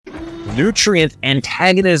nutrient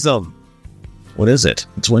antagonism. What is it?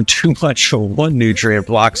 It's when too much of one nutrient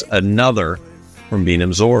blocks another from being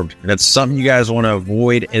absorbed. And that's something you guys want to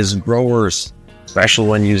avoid as growers, especially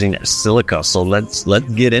when using silica. So let's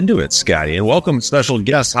get into it, Scotty. And welcome special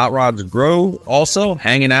guest, Hot Rods Grow, also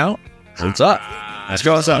hanging out. What's up? Let's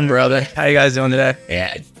go. What's up, brother? How you guys doing today?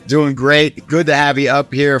 Yeah, doing great. Good to have you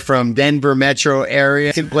up here from Denver metro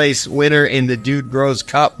area. Second place winner in the Dude Grows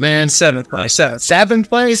Cup, man. Seventh place. Seventh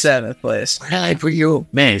place? Seventh place. Really for you.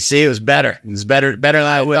 Man, see, it was better. It was better than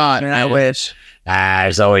I thought. I wish.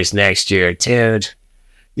 There's always next year, dude.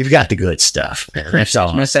 You've got the good stuff, man. That's all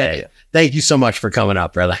I'm saying. Thank you so much for coming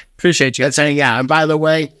up, brother. Appreciate you. Let's hang out. And by the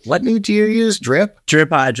way, what new do you use? Drip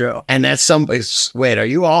Hydro. And that's wait, are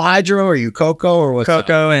you all hydro or are you cocoa or what?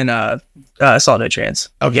 Cocoa and salt nutrients.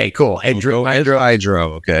 Okay, cool. And Drip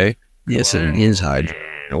Hydro, okay. Yes, it is Hydro.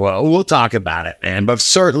 Well, we'll talk about it, man. But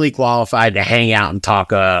certainly qualified to hang out and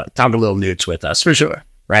talk a little newts with us. For sure.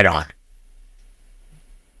 Right on.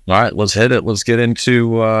 All right, let's hit it. Let's get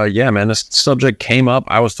into, man, this subject came up.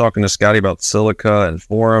 I was talking to Scotty about silica and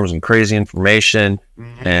forums and crazy information.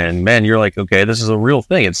 Mm-hmm. And, man, you're like, okay, this is a real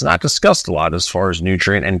thing. It's not discussed a lot as far as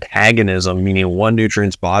nutrient antagonism, meaning one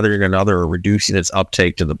nutrient's bothering another or reducing its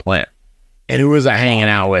uptake to the plant. And who was I hanging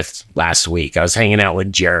out with last week? I was hanging out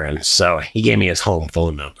with Jaron, so he gave me his home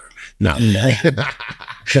phone number. No.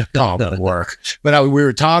 Work. But we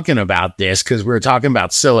were talking about this because we were talking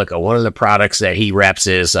about silica. One of the products that he reps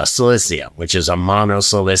is silicium, which is a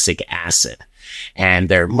monosilicic acid. And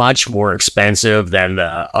they're much more expensive than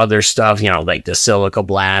the other stuff, like the Silica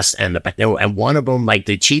Blast. And one of them, like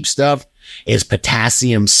the cheap stuff, is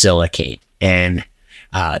potassium silicate. And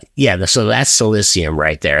so that's silicium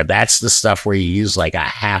right there. That's the stuff where you use like a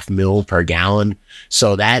 0.5 ml per gallon.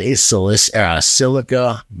 So that is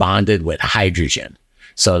silica bonded with hydrogen.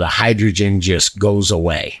 So the hydrogen just goes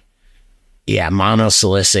away. Yeah,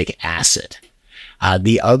 monosilicic acid.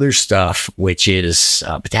 The other stuff, which is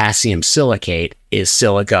potassium silicate, is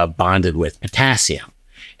silica bonded with potassium.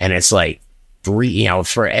 And it's like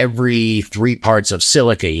for every 3 parts of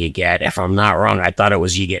silica you get, if I'm not wrong, I thought it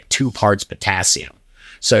was you get 2 parts potassium.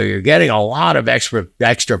 So you're getting a lot of extra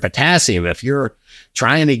potassium. If you're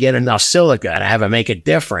trying to get enough silica to have it make a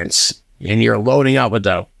difference, and you're loading up with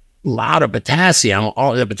a lot of potassium,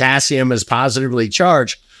 all the potassium is positively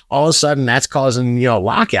charged, all of a sudden that's causing,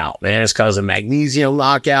 lockout, man. It's causing magnesium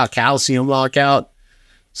lockout, calcium lockout.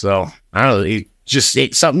 So I don't know,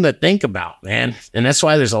 it's something to think about, man. And that's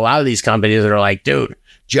why there's a lot of these companies that are like, dude,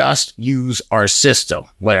 just use our system.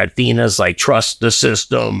 What Athena's like, trust the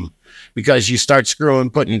system. Because you start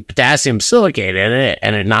putting potassium silicate in it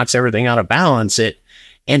and it knocks everything out of balance, it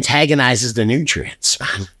antagonizes the nutrients.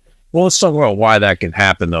 Well, let's talk about why that can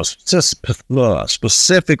happen, though.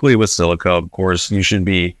 Specifically with silica, of course, you should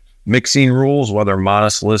be mixing rules, whether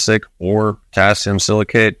monosilicic or potassium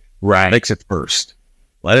silicate. Right. Mix it first.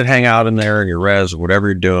 Let it hang out in there in your res or whatever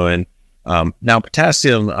you're doing. Now,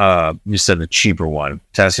 potassium, you said the cheaper one,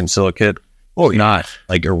 potassium silicate. Not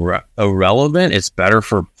like irrelevant. It's better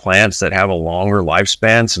for plants that have a longer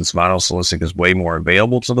lifespan since monosilicic is way more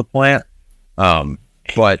available to the plant.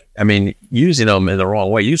 But I mean, using them in the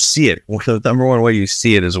wrong way, you see it. The number one way you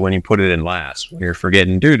see it is when you put it in last. When you're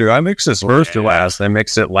forgetting, dude, I mix this first or last. I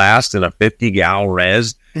mix it last in a 50-gallon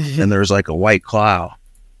res, and there's like a white cloud.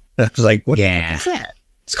 It's like, what is that?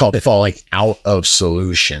 It's called falling out of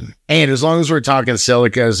solution. And as long as we're talking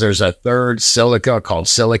silicas, there's a third silica called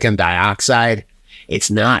silicon dioxide. It's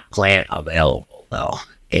not plant available, though.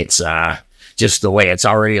 It's just the way it's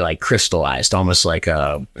already like crystallized, almost like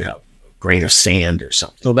a grain of sand or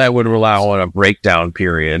something. So that would allow on a breakdown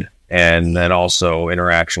period and then also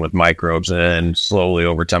interaction with microbes and slowly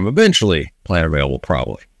over time, eventually plant available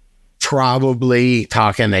probably. Probably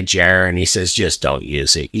talking to Jaron, he says, just don't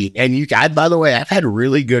use it. And by the way, I've had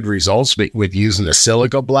really good results with using the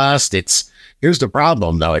Silica Blast. Here's the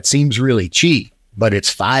problem though. It seems really cheap, but it's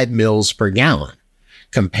 5 mils per gallon.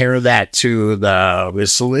 Compare that to the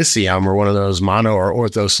silicium or one of those mono or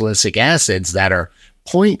orthosilicic acids that are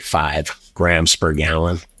 0.5 grams per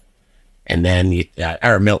gallon. And then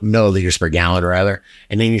milliliters per gallon, rather.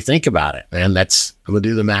 And then you think about it, man. I'm going to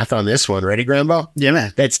do the math on this one. Ready, Grambo? Yeah,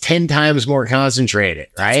 man. That's 10 times more concentrated,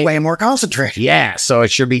 right? It's way more concentrated. Yeah, so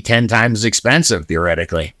it should be 10 times expensive,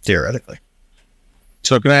 theoretically.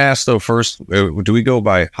 So can I ask, though, first, do we go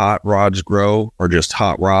by Hot Rods Grow or just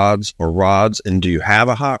Hot Rods or Rods? And do you have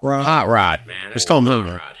a hot rod? Hot rod, man. Just call them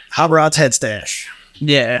Hot Rod. Hot Rod's Head Stash.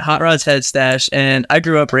 Yeah, Hot Rod's Head Stash. And I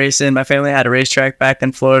grew up racing. My family had a racetrack back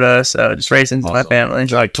in Florida, so just racing with my family.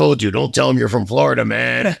 I told you, don't tell them you're from Florida,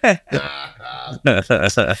 man.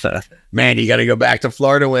 Man, you got to go back to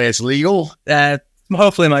Florida when it's legal.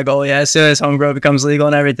 Hopefully my goal, yeah. As soon as home grow becomes legal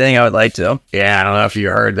and everything, I would like to. Yeah, I don't know if you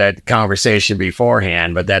heard that conversation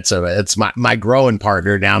beforehand, but it's my growing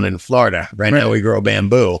partner down in Florida. Right now we grow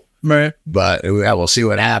bamboo. Right. But we'll see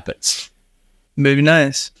what happens. Maybe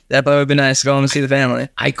nice. That would be nice to go home and see the family.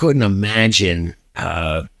 I couldn't imagine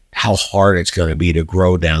how hard it's going to be to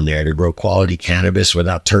grow down there, to grow quality cannabis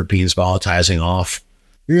without terpenes volatilizing off.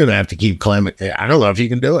 You're going to have to keep climbing. I don't know if you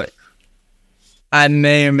can do it. I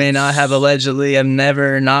may or may not have allegedly. I've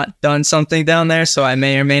never not done something down there, so I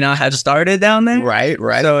may or may not have started down there. Right.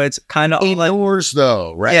 So it's kind of indoors,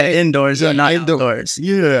 though, right? Yeah, indoors, not outdoors.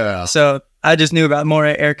 Yeah. So I just knew about more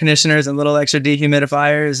air conditioners and little extra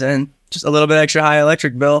dehumidifiers and just a little bit extra high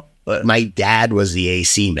electric bill. But my dad was the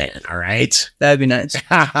AC man. All right, that'd be nice.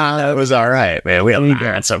 That was all right, man. We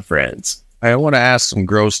had some friends. I want to ask some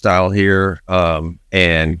grow style here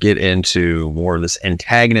and get into more of this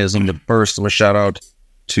antagonism. But first, I'm going to shout out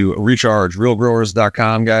to Recharge,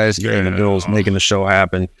 realgrowers.com, guys. Getting the bills, making the show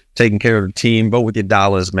happen, taking care of the team. Vote with your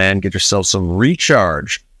dollars, man. Get yourself some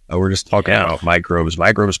Recharge. We're just talking about microbes.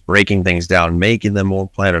 Microbes breaking things down, making them more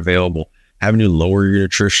plant available, having to lower your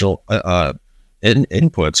nutritional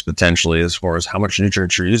inputs potentially as far as how much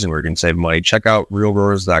nutrients you're using where you can save money. Check out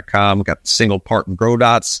realgrowers.com. Got the single part grow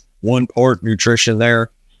dots. 1 part nutrition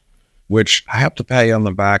there, which I have to pat you on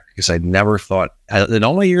the back because I never thought in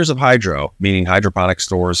all my years of hydro, meaning hydroponic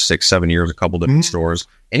stores, 6-7 years, a couple different stores,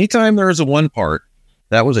 anytime there was a 1 part,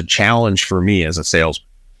 that was a challenge for me as a salesman.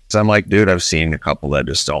 So I'm like, dude, I've seen a couple that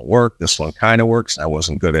just don't work. This one kind of works. I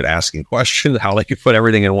wasn't good at asking questions, how they could put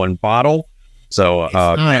everything in 1 bottle. So,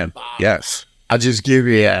 yes. I'll just give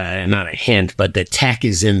you not a hint, but the tech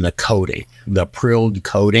is in the coating, the prilled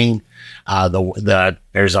coating.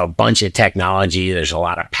 There's a bunch of technology. There's a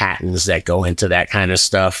lot of patents that go into that kind of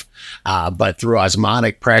stuff. But through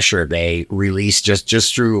osmotic pressure, they release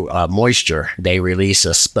just through moisture, they release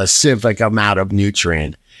a specific amount of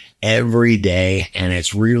nutrient every day, and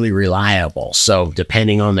it's really reliable. So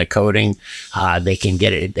depending on the coating, they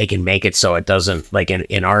can make it so it doesn't, like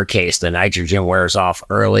in our case, the nitrogen wears off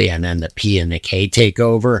early and then the P and the K take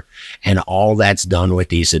over, and all that's done with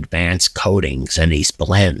these advanced coatings and these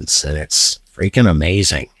blends, and it's freaking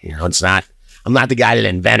amazing. You know, I'm not the guy that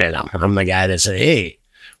invented them. I'm the guy that said, hey,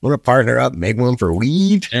 want to partner up, make one for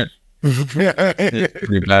weed? Yeah.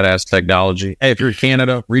 Pretty badass technology. Hey, if you're in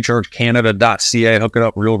Canada, rechargecanada.ca, hook it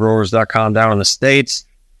up, realgrowers.com down in the States.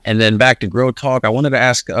 And then back to Grow Talk, I wanted to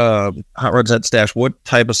ask Hot Rod's Head Stash, what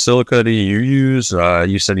type of silica do you use?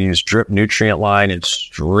 You said you use drip nutrient line and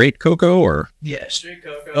straight cocoa, or? Yeah, straight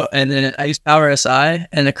cocoa. And then I use Power SI,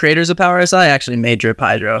 and the creators of Power SI actually made drip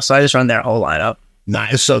hydro, so I just run their whole lineup.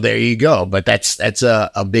 Nice. So there you go. But that's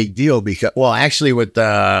a big deal because, well, actually with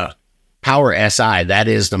the Power SI, that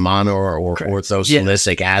is the mono or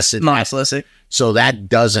orthosilicic acid. Monosilicic. So that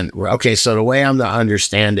doesn't, okay, so the way I'm to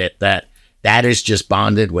understand it, that is just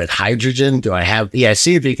bonded with hydrogen. Do I have,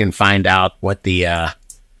 see if you can find out what the,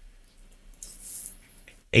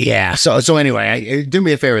 so anyway, do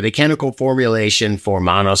me a favor, the chemical formulation for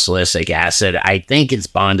monosilicic acid, I think it's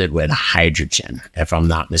bonded with hydrogen, if I'm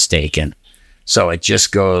not mistaken. So it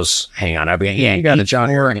just goes, hang on, you got it, John.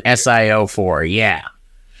 SiO4, yeah.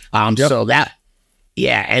 So that,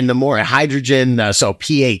 and the more hydrogen, so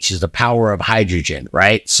pH is the power of hydrogen,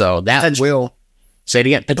 right? So that will, say it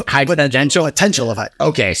again, potential of hydrogen.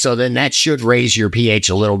 Okay, so then that should raise your pH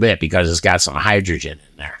a little bit because it's got some hydrogen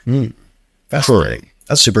in there. Fascinating.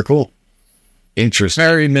 That's super cool. Interesting.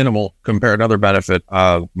 Very minimal compared to other benefit.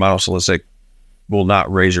 Monosilicic will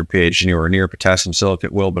not raise your pH anywhere near. Potassium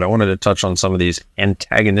silicate will, but I wanted to touch on some of these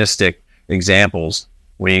antagonistic examples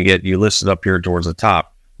when you listed up here towards the top,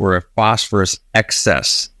 where a phosphorus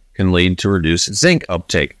excess can lead to reduced zinc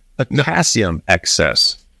uptake. Potassium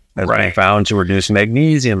excess has been found to reduce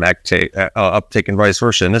magnesium uptake and vice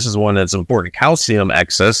versa. And this is one that's important. Calcium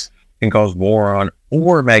excess can cause boron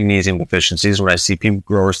or magnesium deficiencies. When I see people,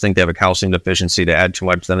 growers think they have a calcium deficiency to add too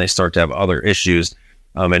much, then they start to have other issues.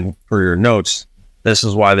 And for your notes, this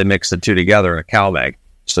is why they mix the two together in a CalMag.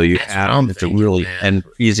 So you have to really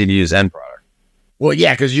easy to use end product. Well,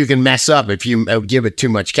 yeah, because you can mess up if you give it too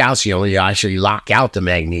much calcium. You actually lock out the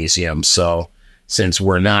magnesium. So since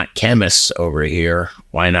we're not chemists over here,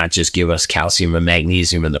 why not just give us calcium and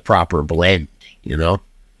magnesium in the proper blend,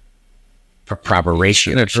 proper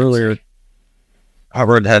ratio? And it's earlier, Hot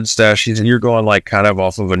Rod Head Stash, you're going like kind of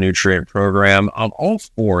off of a nutrient program. I'm all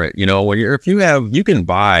for it. You can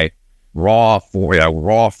buy raw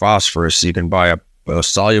phosphorus. You can buy a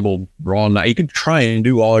soluble raw. You can try and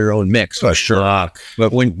do all your own mix. Oh, sure.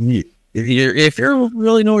 But when if you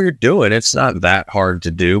really know what you're doing, it's not that hard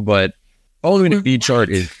to do, but following a feed chart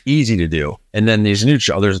is easy to do. And then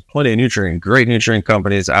there's plenty of great nutrient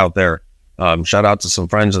companies out there. Shout out to some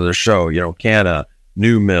friends of the show, Canna,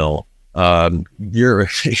 New Mill, your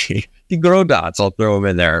Grow Dots, I'll throw them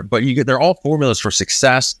in there. But they're all formulas for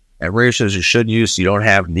success at ratios you should use, so you don't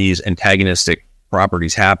have these antagonistic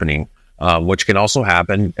properties happening, which can also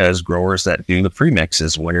happen as growers that do the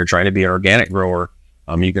premixes. When you're trying to be an organic grower,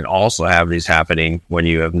 you can also have these happening when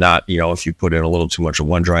you have not, if you put in a little too much of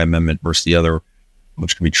one dry amendment versus the other,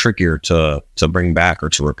 which can be trickier to bring back or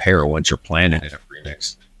to repair once you're planting in a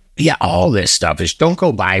premix. Yeah, all this stuff is, don't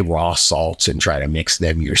go buy raw salts and try to mix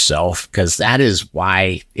them yourself, because that is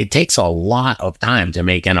why it takes a lot of time to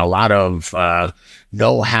make, and a lot of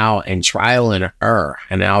know-how and trial and error,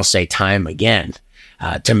 and I'll say time again,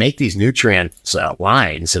 to make these nutrient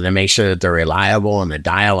lines and to make sure that they're reliable and to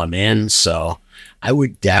dial them in. So I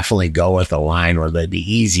would definitely go with a line where the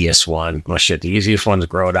easiest one, the easiest one's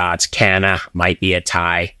Grow Dots. Canna might be a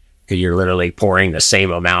tie, because you're literally pouring the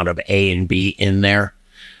same amount of A and B in there.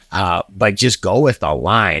 But just go with a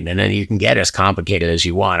line, and then you can get as complicated as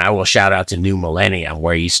you want. I will shout out to New Millennia,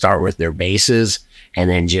 where you start with their bases and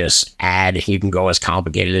then just add. You can go as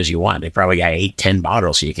complicated as you want. They probably got 8-10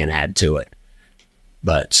 bottles you can add to it.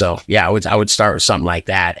 But so, yeah, I would start with something like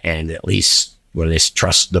that, and at least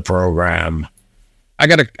trust the program. I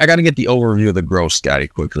gotta get the overview of the grow, Scotty,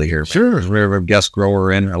 quickly here. Sure. We have a guest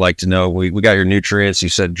grower in. I'd like to know, we got your nutrients. You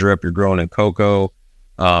said drip, you're growing in cocoa.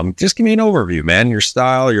 Just give me an overview, man. Your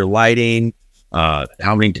style, your lighting, how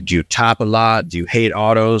many, did you top a lot? Do you hate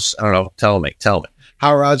autos? I don't know. Tell me.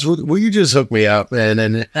 How, Rods, will you just hook me up, man?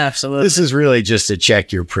 And Absolutely. This is really just a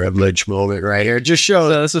check your privilege moment right here. Just show.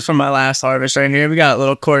 So this is from my last harvest right here. We got a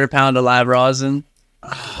little 1/4 pound of live rosin.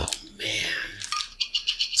 Oh, man.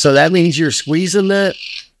 So that means you're squeezing that?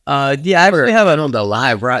 Yeah, I actually have on the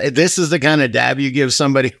live rosin. This is the kind of dab you give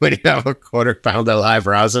somebody when you have a 1/4 pound of live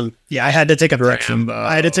rosin. Yeah, I had to take a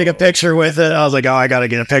picture with it. I was like, oh, I got to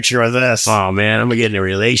get a picture of this. Oh, man, I'm getting a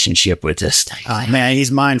relationship with this thing. Oh, man,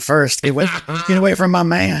 he's mine first. Get away from my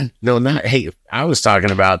man. No, hey, I was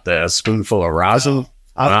talking about the spoonful of rosin.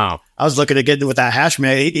 I was looking to get with that hash,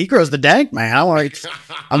 man. He grows the dank, man.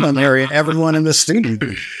 I'm gonna marry everyone in the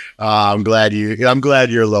studio. I'm glad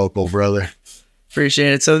you're local, brother.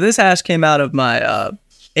 Appreciate it. So this hash came out of my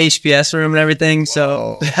HPS room and everything.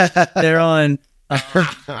 So they're on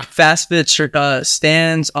fast fit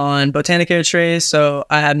stands on Botanicare trays. So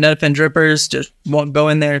I have Netafin drippers. Just won't go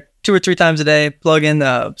in there 2 or 3 times a day. Plug in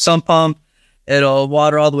the sump pump. It'll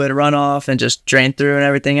water all the way to runoff and just drain through and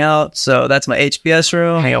everything out. So that's my HPS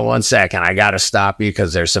room. Hang on 1 second. I got to stop you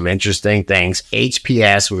because there's some interesting things.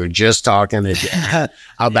 HPS, we were just talking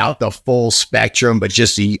about the full spectrum, but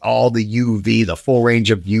just all the UV, the full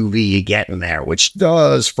range of UV you get in there, which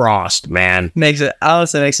does frost, man.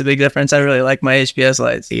 Honestly makes a big difference. I really like my HPS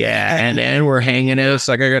lights. Yeah, and then we're hanging it.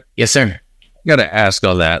 Like yes, sir. I got to ask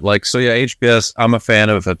on that. So yeah, HPS, I'm a fan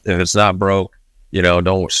of it. If it's not broke,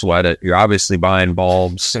 don't sweat it. You're obviously buying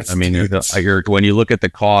bulbs. I mean, when you look at the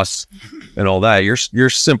costs and all that, you're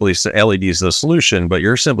simply LED is the solution, but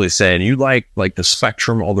you're simply saying you like the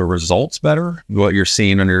spectrum, all the results better, what you're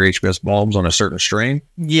seeing under your HPS bulbs on a certain strain.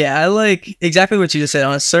 Yeah, I like exactly what you just said.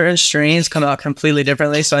 On certain strains come out completely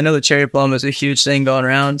differently. So I know the cherry plum is a huge thing going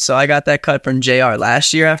around. So I got that cut from JR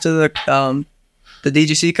last year after the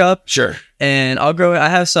DGC Cup. Sure. And I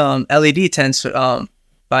have some LED tents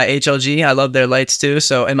by HLG. I love their lights too.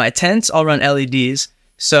 So in my tents, I'll run LEDs.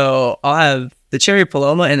 So I'll have the cherry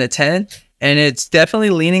paloma in the tent, and it's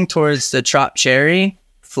definitely leaning towards the trop cherry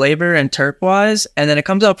flavor and terp-wise, and then it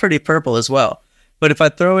comes out pretty purple as well. But if I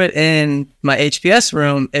throw it in my HPS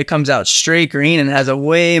room, it comes out straight green and has a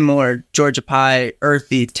way more Georgia pie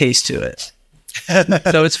earthy taste to it.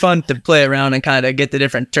 So it's fun to play around and kind of get the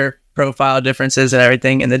different terp profile differences and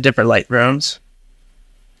everything in the different light rooms.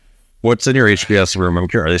 What's in your HPS room? I'm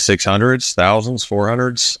curious. Are they 600s, 1000s,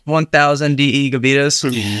 400s? 1000 DE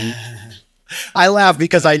Gavitas. I laugh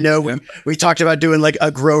because I know we talked about doing like a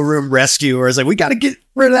grow room rescue, or it's like, we got to get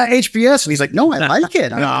rid of that HPS. And he's like, no, I like it.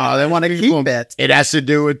 No, they want to keep it. It has to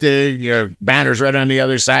do with your banners right on the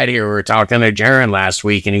other side here. We were talking to Jaron last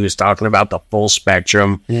week, and he was talking about the full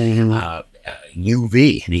spectrum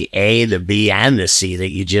UV, the A, the B, and the C that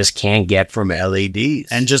you just can't get from LEDs.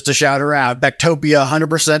 And just to shout her out, Bactopia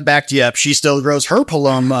 100% backed you up. She still grows her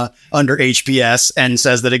Paloma under HPS and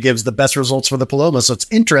says that it gives the best results for the Paloma. So it's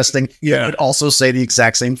interesting. Yeah. You would also say the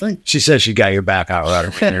exact same thing. She says she got your back out.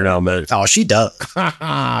 But Oh, she does.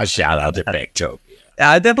 Shout out to Bactopia.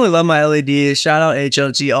 I definitely love my LEDs. Shout out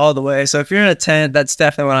HLG all the way. So if you're in a tent, that's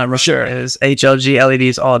definitely what I'm running. Sure. Is HLG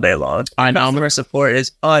LEDs all day long. Customer support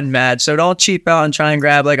is unmatched. So don't cheap out and try and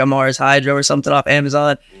grab like a Mars Hydro or something off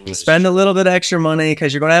Amazon. Spend a little bit extra money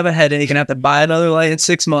because you're going to have a headache. You're going to have to buy another light in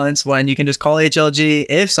 6 months when you can just call HLG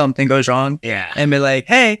if something goes wrong. Yeah. And be like,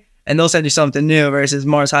 hey, and they'll send you something new versus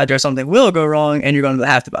Mars Hydro, something will go wrong and you're going to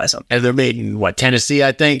have to buy something. And they're made in what, Tennessee,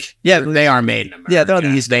 I think? Yeah. They are made in America. Yeah, they're on the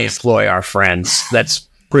East They employ our friends. That's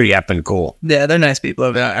pretty effing cool. Yeah, they're nice people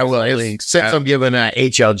over there. I will. Since I'm giving a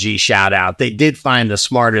HLG shout out, they did find the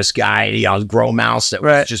smartest guy, Grow Mouse, that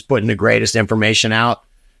was just putting the greatest information out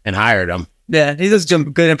and hired him. Yeah, he does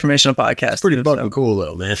some good informational podcasts. Pretty fucking cool,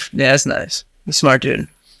 though, man. Yeah, that's nice. He's a smart dude.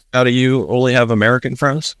 How do you only have American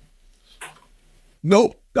friends?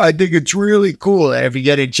 Nope. I think it's really cool that if you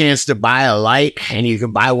get a chance to buy a light and you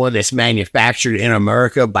can buy one that's manufactured in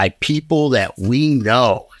America by people that we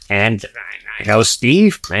know. And I know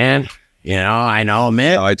Steve, man. I know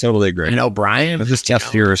Mick. Oh, I totally agree. I know Brian. I was just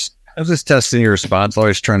testing your response.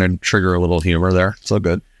 Always trying to trigger a little humor there. So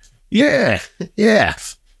good. Yeah. Yeah.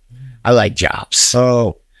 I like Jobs.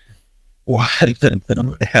 Oh, what?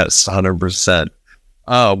 Yes, 100%.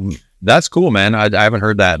 That's cool, man. I haven't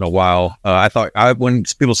heard that in a while. I thought when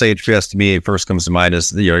people say HPS to me, it first comes to mind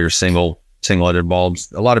is your single-headed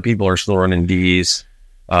bulbs. A lot of people are still running Ds,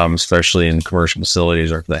 especially in commercial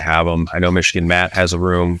facilities or if they have them. I know Michigan Matt has a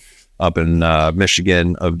room up in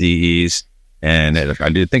Michigan of DEs, and I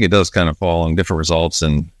do think it does kind of fall on different results.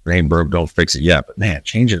 And ain't broke, don't fix it yet. But man,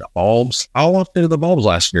 changing the bulbs. How often did the bulbs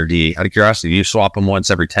last in your DE? Out of curiosity, do you swap them once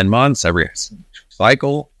every 10 months, every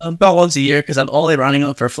cycle? About once a year because I'm only running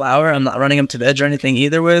them for flower. I'm not running them to veg or anything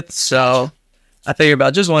either with. So I figure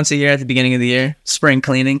about just once a year at the beginning of the year, spring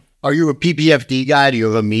cleaning. Are you a PPFD guy? Do you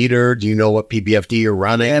have a meter? Do you know what PPFD you're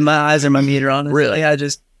running? And my eyes are my meter, honestly. Really? I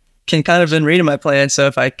just can kind of been reading my plants. So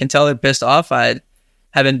if I can tell they're pissed off, I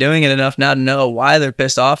have been doing it enough now to know why they're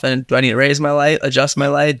pissed off. And do I need to raise my light, adjust my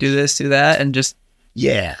light, do this, do that? And just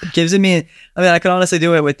it gives me, I could honestly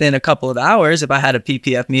do it within a couple of hours if I had a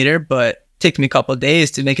PPF meter, but takes me a couple of days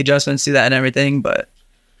to make adjustments to that and everything, but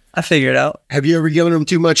I figure it out. Have you ever given them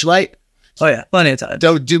too much light? Oh yeah, plenty of time.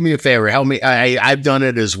 Don't do me a favor. Help me. I've done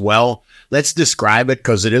it as well. Let's describe it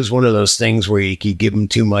because it is one of those things where you can give them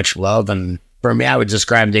too much love. And for me, I would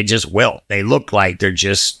describe them, they just wilt. They look like they're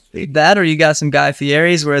just... That or you got some Guy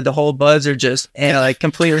Fieri's where the whole buds are just like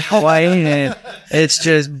completely white and it's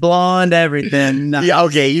just blonde everything. Yeah,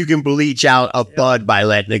 okay, you can bleach out a bud by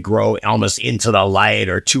letting it grow almost into the light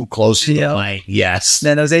or too close to the light. Yes.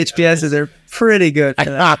 Then those HPSs are pretty good for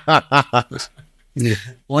that.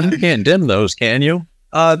 Well, you can't dim those, can you?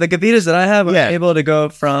 The Gavitas that I have are able to go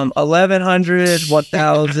from 1100,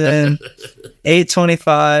 1000,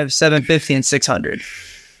 825, 750, and 600.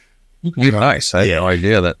 Nice. I had no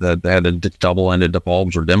idea that they had the double-ended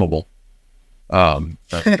bulbs were dimmable.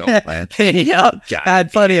 That's dope, man. Yep. I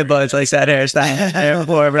had plenty of buds like that hairstyle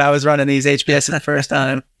before, but I was running these HPS the first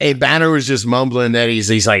time. Hey, Banner was just mumbling that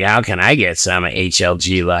he's like, how can I get some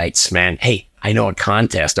HLG lights, man? Hey, I know a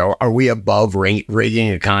contest. Are we above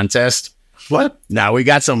rigging a contest? What? No, we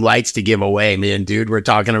got some lights to give away. Me and dude were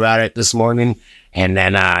talking about it this morning. And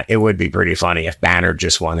then it would be pretty funny if Banner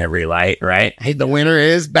just won every light, right? Hey, the winner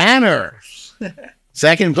is Banner.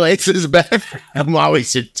 Second place is Banner. I'm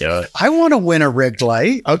always into it. I want to win a rigged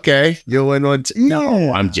light. Okay, you'll win one too.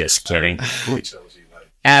 No, I'm just kidding.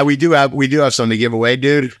 We do have something to give away,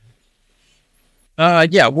 dude.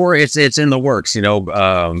 Yeah, it's in the works.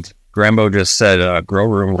 Grambo just said grow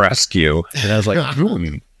room rescue, and I was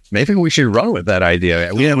like, maybe we should run with that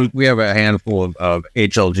idea. We have a handful of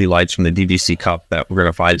HLG lights from the DDC Cup that we're going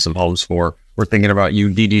to find some homes for. We're thinking about you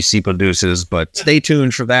DDC producers, but stay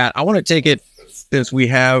tuned for that. I want to take it, since we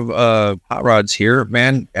have Hot Rods here,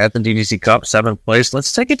 man, at the DDC Cup, 7th place.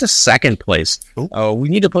 Let's take it to 2nd place. We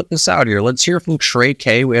need to put this out here. Let's hear from Trey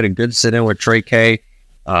K. We had a good sit-in with Trey K.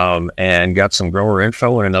 And got some grower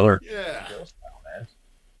info and another. Yeah.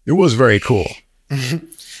 It was very cool.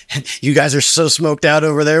 You guys are so smoked out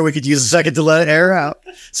over there. We could use a second to let it air out.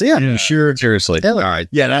 So yeah, sure. Seriously. All right.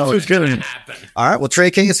 Yeah, that was going to happen. All right. Well,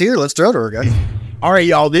 Trey King is here. Let's throw to her, guys. All right,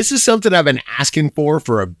 y'all. This is something I've been asking for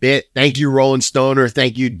a bit. Thank you, Rolling Stoner.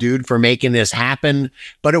 Thank you, dude, for making this happen.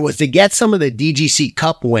 But it was to get some of the DGC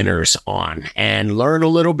Cup winners on and learn a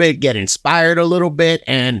little bit, get inspired a little bit.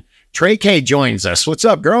 And Trey K joins us. What's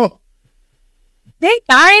up, girl? Hey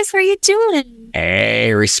guys, how are you doing?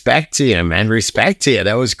 Hey, respect to you, man. Respect to you.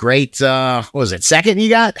 That was great. What was it, 2nd you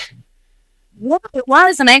got? Yeah, it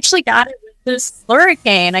was. And I actually got it with this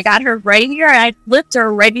hurricane. I got her right here. I flipped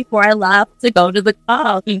her right before I left to go to the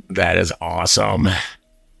cup. That is awesome.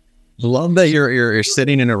 Love that you're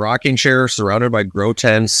sitting in a rocking chair surrounded by grow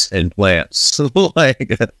tents and plants. Like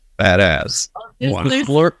badass.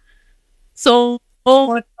 Wow. So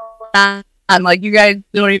I'm like, you guys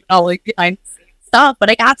don't even know like behind the scenes stuff, but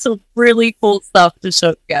I got some really cool stuff to show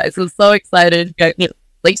you guys. I'm so excited. You guys,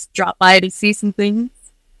 please drop by to see some things.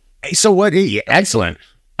 Hey, so what? Excellent.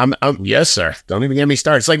 Yes, sir. Don't even get me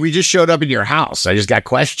started. It's like we just showed up in your house. I just got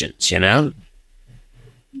questions, you know?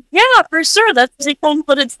 Yeah, for sure. That's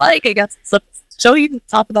what it's like. I guess so show you,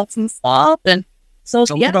 talk about some stuff, and so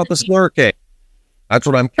Tell me about the slurricane. That's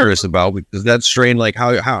what I'm curious about, because that strain, like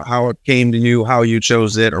how it came to you, how you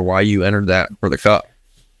chose it, or why you entered that for the cup.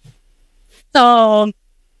 So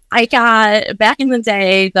I got, back in the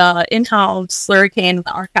day, the in-house slurricane and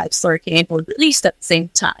the archive slurricane were released at the same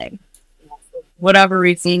time. Whatever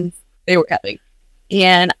reasons they were having.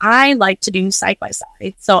 And I like to do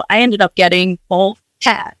side-by-side. So I ended up getting both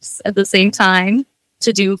packs at the same time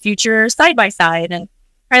to do future side-by-side. And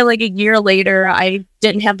probably like a year later, I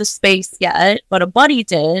didn't have the space yet, but a buddy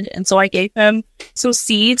did. And so I gave him some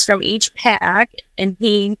seeds from each pack, and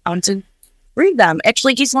he found to breed them.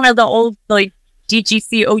 Actually, he's one of the old like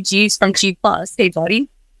DGC OGs from G+. Hey, buddy.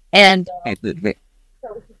 And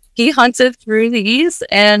he hunted through these,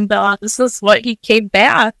 and this is what he came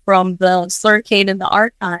back from the slurricane in the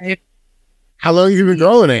archive. How long have you been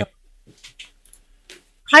growing it?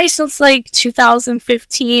 Probably since like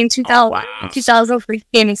 2015,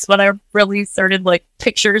 2015 is when I really started, like,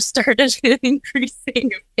 pictures started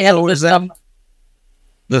increasing. So is that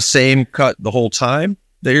the same cut the whole time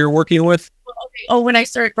that you're working with? Okay. Oh, when I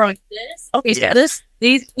started growing this? Okay, so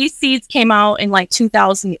these seeds came out in like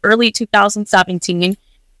early 2017.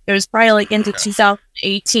 It was probably like into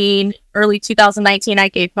 2018, early 2019, I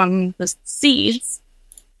gave him the seeds.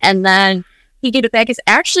 And then he gave it back. It's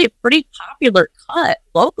actually a pretty popular cut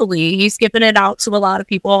locally. He's given it out to a lot of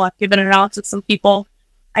people. I've given it out to some people.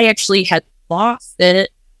 I actually had lost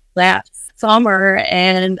it last summer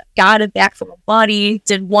and got it back from a buddy,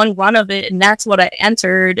 did one run of it, and that's what I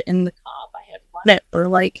entered in the cup. I had run it for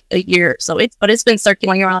like a year. So it's been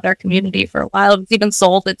circulating around our community for a while. It's even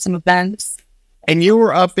sold at some events. And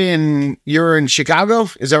you're in Chicago,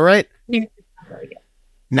 is that right? Yeah.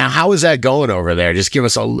 Now, how is that going over there? Just give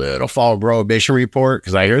us a little fall prohibition report,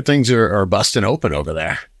 because I hear things are busting open over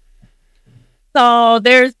there. So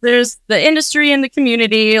there's the industry in the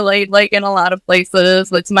community, like in a lot of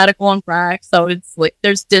places, it's medical and rec. So it's like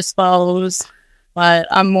there's dispos, but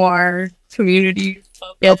I'm more community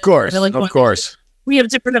focused. Of course. We have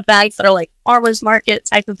different events that are like farmers market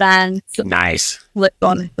type events. Nice. So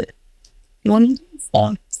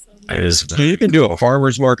you can do a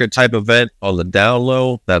farmer's market type event on the down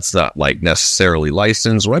low. That's not like necessarily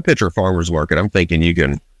licensed. When I picture a farmer's market, I'm thinking you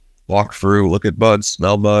can walk through, look at bud,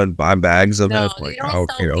 smell bud, buy bags of it. Like, don't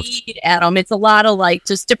sell weed at them. It's a lot of like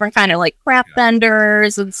just different kind of like craft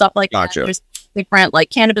vendors and stuff like that. There's different like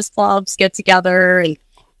cannabis clubs get together, and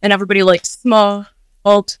everybody like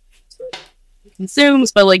smoked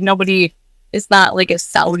consumes, but like nobody is not like a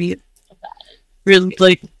Saudi really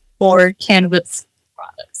like for cannabis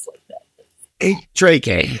products like that. Hey, Drake,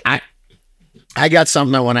 I got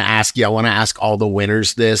something I want to ask you. I want to ask all the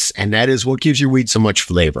winners this, and that is, what gives your weed so much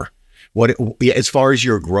flavor? What, as far as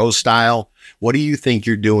your grow style, what do you think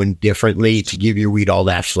you're doing differently to give your weed all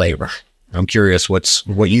that flavor? I'm curious what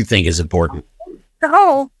you think is important.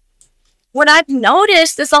 So, what I've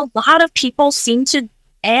noticed is a lot of people seem to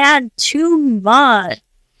add too much.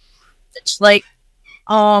 It's like,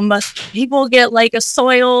 people get like a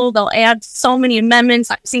soil, they'll add so many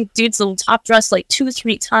amendments. I've seen dudes that'll top dress like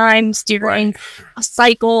 2-3 times during a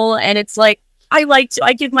cycle, and it's like,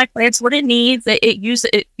 I give my plants what it needs.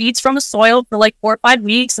 It feeds from the soil for like 4 or 5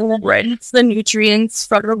 weeks, and then eats the nutrients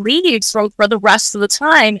from the leaves for the rest of the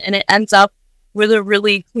time, and it ends up with a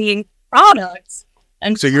really clean product.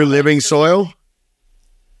 And so you're living soil?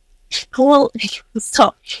 Well,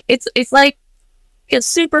 so it's like a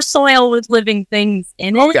super soil with living things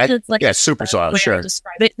in it. Okay. It's like super soil, sure.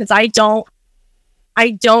 Describe it, because I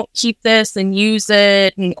don't keep this and use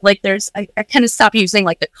it, and like I kind of stopped using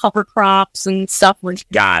like the cover crops and stuff.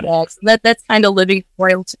 Got it. That's kind of living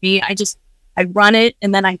soil to me. I run it,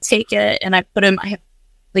 and then I take it and I put them. I have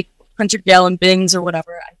like 100-gallon bins or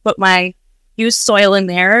whatever. I put my used soil in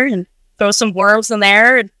there and throw some worms in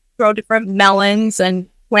there and grow different melons and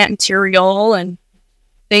plant material and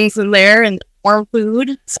things in there, and worm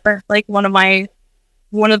food. So, like one of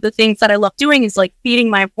the things that I love doing is like feeding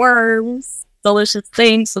my worms delicious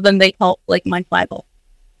things, so then they help like my Bible.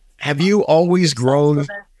 Have you always grown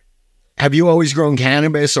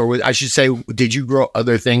cannabis, or I should say, did you grow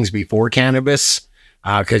other things before cannabis?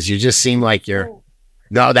 Because you just seem like you're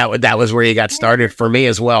No, that was where you got started for me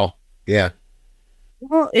as well. Yeah.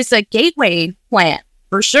 Well, it's a gateway plant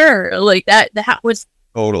for sure. Like that was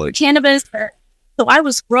Totally. cannabis. So I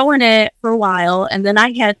was growing it for a while, and then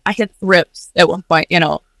I had thrips at one point.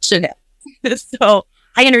 Should have. So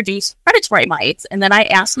I introduced predatory mites, and then I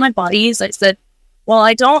asked my buddies. I said, "Well,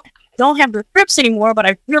 I don't have the thrips anymore, but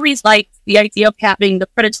I really like the idea of having the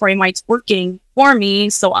predatory mites working for me,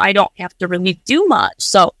 so I don't have to really do much."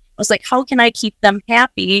 So I was like, "How can I keep them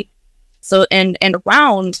happy?" So and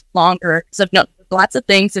around longer, because I've noticed lots of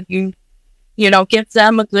things. If you give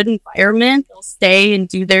them a good environment, they'll stay and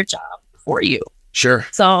do their job for you. Sure.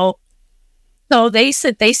 So they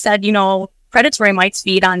said predatory mites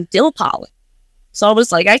feed on dill pollen. So I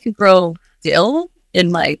was like, I could grow dill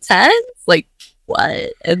in my tent, like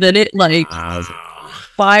what? And then it like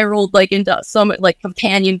spiraled like into some like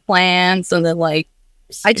companion plants, and then like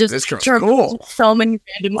I just turned so many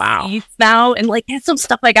random seeds now, and like that's some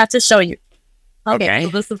stuff I got to show you. Okay. So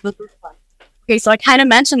this is fun. Okay, so I kind of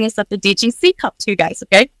mentioned this at the DGC Cup too, guys.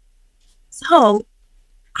 Okay, so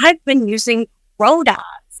I've been using grow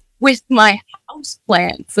dots with my house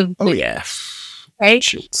plants. And right.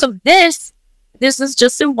 So this is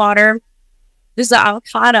just in water. This is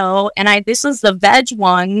avocado, and this is the veg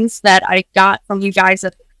ones that I got from you guys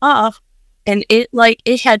at the cup, and it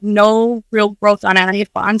had no real growth on it. I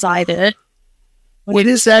had bonsai'd it. What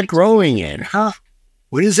is that growing in? Huh?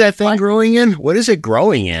 What is that thing growing in? What is it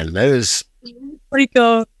growing in? That is like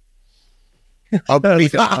a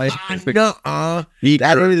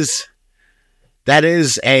that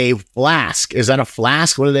is a flask. Is that a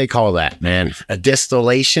flask? What do they call that, man? A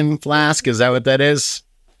distillation flask? Is that what that is?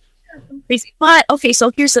 Crazy. But okay,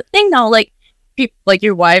 so here's the thing though, like people like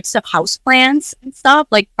your wives have house plants and stuff,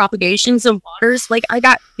 like propagations and waters. Like I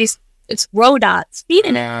got it's grow dots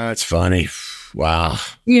feeding it. That's funny. Wow.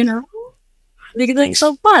 Like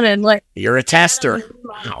so fun, and like you're a tester.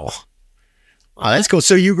 Wow. Oh, that's cool.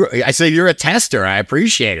 So I say you're a tester. I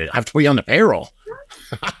appreciate it. I have to put you on the payroll.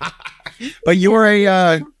 But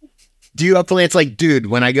you're do you have plants? Like, dude,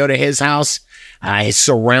 when I go to his house, he's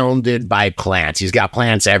surrounded by plants. He's got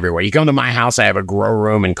plants everywhere. You come to my house, I have a grow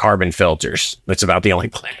room and carbon filters. That's about the only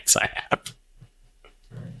plants I have.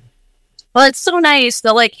 Well, it's so nice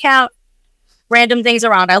to like have random things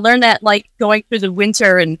around. I learned that like going through the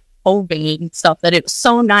winter and COVID and stuff, that it was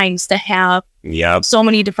so nice to have so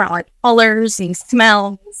many different like colors and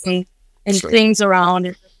smells and things around.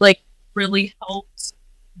 It like really helps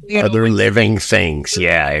other living things.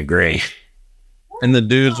 Yeah, I agree. And the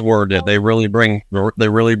dude's word, they really bring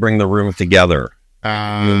the room together.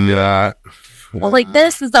 Well, like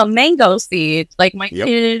this is a mango seed. Like my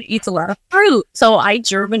kid eats a lot of fruit, so I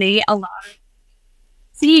germinate a lot of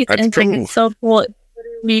seeds. That's and cool. It's so cool. It's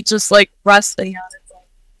literally just like resting on its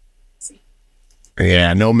own.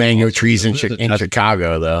 Yeah, no mango trees in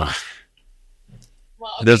Chicago though.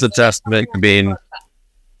 Well, okay, there's a testament to being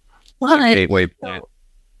a gateway plant.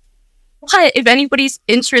 But if anybody's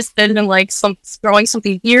interested in like growing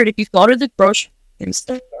something weird, if you go to the grocery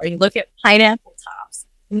store, you look at pineapple tops.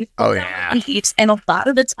 And a lot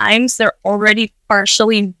of the times they're already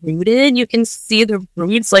partially rooted. You can see the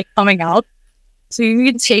roots like coming out. So you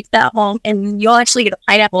can take that home, and you'll actually get a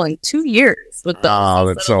pineapple in 2 years with those. Oh,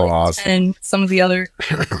 that's so awesome! And some of the other,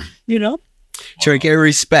 Sure, get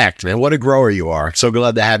respect, man. What a grower you are! So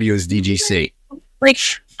glad to have you as DGC. Like,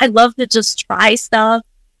 I love to just try stuff,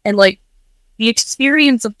 and like the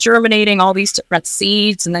experience of germinating all these different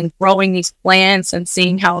seeds and then growing these plants and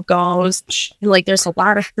seeing how it goes. And like, there's a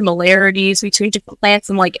lot of similarities between different plants,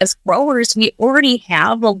 and like as growers, we already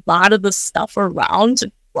have a lot of the stuff around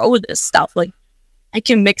to grow this stuff. Like, I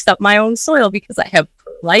can mix up my own soil because I have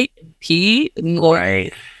perlite and peat and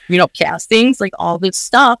castings, like all this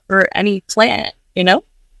stuff for any plant, That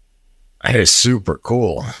is super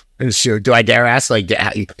cool. So do I dare ask, like,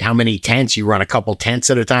 how many tents? You run a couple tents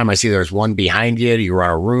at a time? I see there's one behind you. Do you run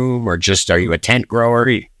a room, or just are you a tent grower?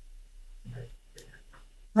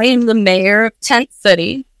 I am the mayor of Tent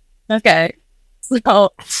City. Okay. So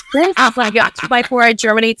this is like 2x4 I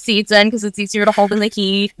germinate seeds in because it's easier to hold in the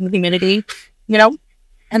heat and the humidity.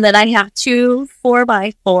 And then I have 2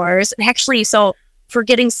 4x4s. And actually, so for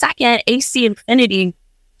getting second, AC Infinity,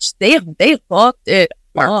 they hooked it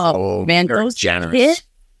up. Oh, man, those generous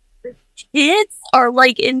kids are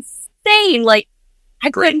like insane. Like, I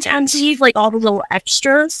couldn't believe like all the little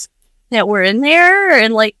extras that were in there,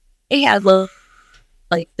 and like they had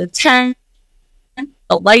like the tent,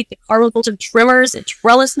 the light, the carbon filter trimmers, and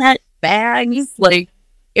trellis net bags. Like,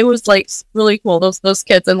 it was like really cool. Those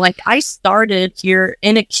kits, and like I started here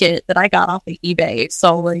in a kit that I got off of eBay.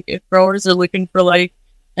 So like if growers are looking for like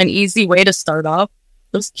an easy way to start up,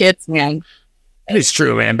 those kids, man. It's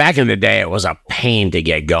true, man. Back in the day, it was a pain to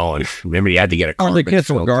get going. Remember, you had to get a the carpet kids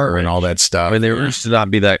were filter garbage. and all that stuff. I mean, they used to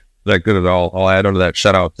not be that good at all. I'll add on to that.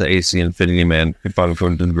 Shout out to AC Infinity, man. Fun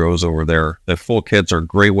Food and Grows over there. The full kits are a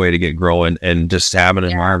great way to get growing and just have an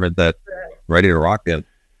environment that ready to rock in.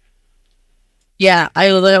 Yeah,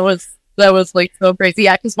 that was like so crazy.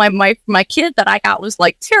 Yeah, because my kid that I got was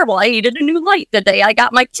like terrible. I needed a new light the day I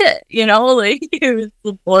got my kit. You know, like it was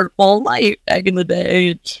the portable light back in the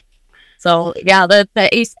day. So yeah, the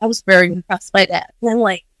ace, I was very impressed by that. And then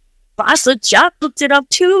like Boss of Jeff looked it up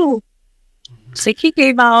too. So he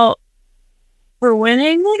came out for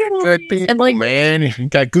winning. Good people, and like, man.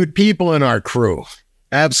 Got good people in our crew.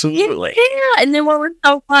 Absolutely. yeah. And then what was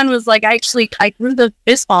so fun was like I grew the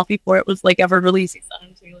bisball before it was like ever released.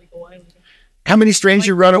 How many strains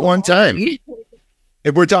you run at one time?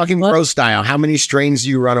 If we're talking pro style, how many strains do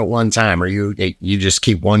you run at one time? Or you just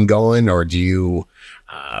keep one going, or do you?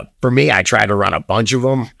 For me, I try to run a bunch of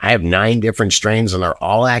them. I have 9 different strains, and they're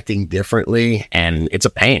all acting differently, and it's a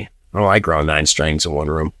pain. I don't like growing 9 strains in one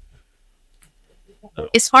room.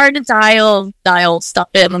 It's hard to dial stuff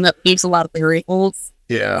in, and that leaves a lot of variables.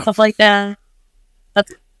 Yeah. Stuff like that.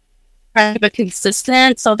 That's kind of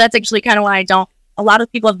consistent. So that's actually kind of why I don't. A lot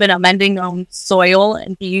of people have been amending their own soil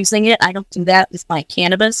and using it. I don't do that with my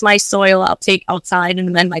cannabis. My soil I'll take outside and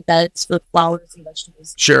amend my beds for flowers and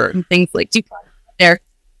vegetables. Sure. And things like there.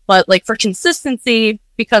 But like for consistency,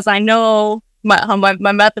 because I know my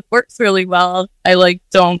method works really well, I like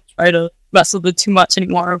don't try to mess with it too much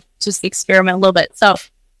anymore. Just experiment a little bit. So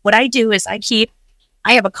what I do is I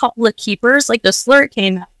have a couple of keepers, like the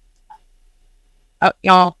Slurricane.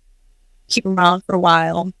 Keep them around for a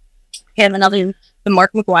while. I have another, the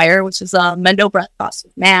Mark McGuire, which is a Mendo Breath Cross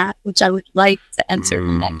with Matt, which I would like to enter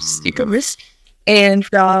next year. And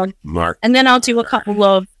Mark. And then I'll do a couple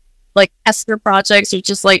of like Esther projects, or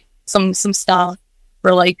just like some stuff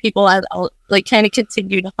for like people. I'll like kind of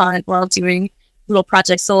continue to hunt while doing little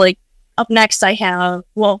projects. So like up next, I have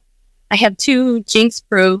 2 Jinx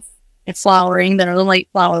Proof and flowering that are the light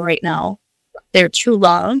flower right now. They're True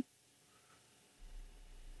Love.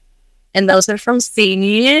 And those are from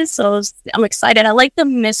seed, so I'm excited. I like the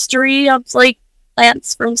mystery of like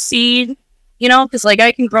plants from seed, you know, because like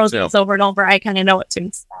I can grow things over and over. I kind of know what to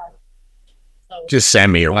expect. So, just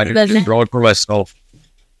send me your. I didn't grow it for myself.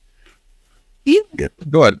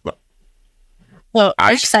 Go ahead. So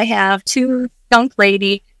next I have 2 Skunk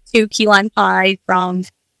Lady, 2 Key Lime Pie from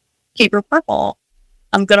Caper Purple.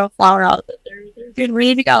 I'm gonna flower out. They're good,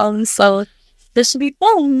 ready to go. So this should be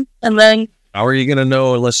fun. And then. How are you going to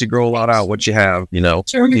know unless you grow a lot out what you have, you know,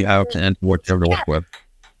 what you have and what you have to work with?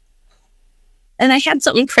 And I had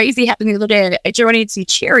something crazy happen the other day. I donated some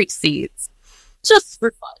cherry seeds just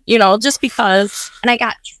for fun, you know, just because. And I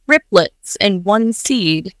got triplets in one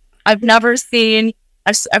seed. I've never seen,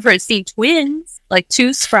 I've heard seen twins, like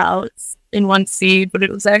 2 sprouts in one seed, but it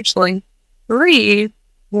was actually 3.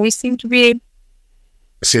 We seem to be.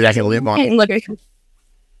 See, that can live on. Look,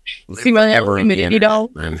 forever on the internet, you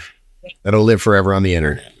know. Man. That'll live forever on the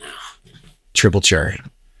internet now. Triple Cherry.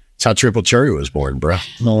 That's how Triple Cherry was born, bro.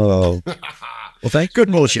 Oh. Well, thank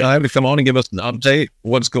good bullshit. I have to come on and give us an update.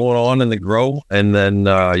 What's going on in the grow, and then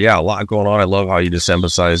a lot going on. I love how you just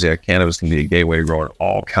emphasize cannabis can be a gateway to growing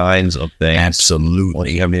all kinds of things. Absolutely.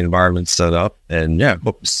 When you have the environment set up, and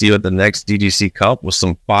hope to see you at the next DGC Cup with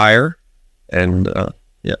some fire, and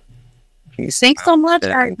Thanks so much,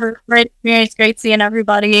 Art, for great experience. Great seeing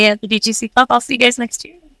everybody at the DGC Cup. I'll see you guys next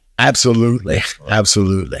year. Absolutely.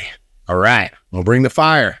 Absolutely. All right. We'll bring the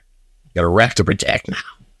fire. Got a wreck to protect now.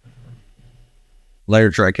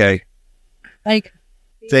 Later, Trey K. Like,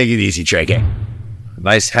 take it easy, Trey K.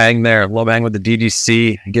 Nice hang there. Love hanging with the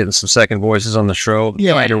DGC, getting some second voices on the show.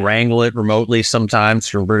 Yeah. Try to wrangle it remotely sometimes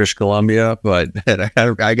from British Columbia, but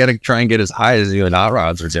I got to try and get as high as you and Hot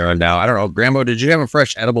Rods are doing now. I don't know. Grambo, did you have a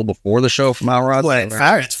fresh edible before the show from Hot Rods? Well, in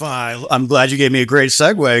fact, it's fine. I'm glad you gave me a great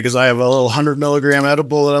segue because I have a little 100 milligram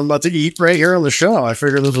edible that I'm about to eat right here on the show. I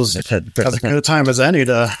figured this was as good a time as any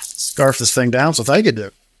to scarf this thing down. So thank you,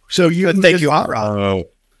 dude. So thank you, Hot Rod. Oh.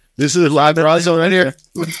 This is live rosin right here.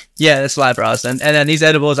 Yeah, that's live rosin. And then these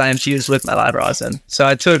edibles I infused with my live rosin. So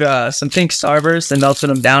I took some pink Starburst and melted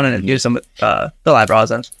them down and infused them with the live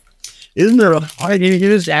rosin. Isn't there you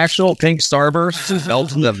use actual pink Starburst and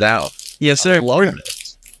melting them down? Yes, sir.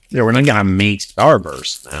 Yeah, we're not gonna make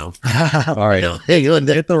Starburst now. All right. Hey,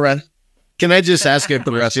 Hit the rest. can I just ask if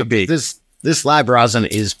the recipe? This live rosin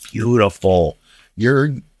is beautiful.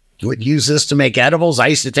 You would use this to make edibles. I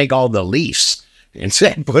used to take all the leaves and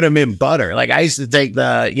put them in butter. Like I used to take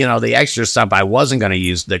the extra stuff I wasn't going to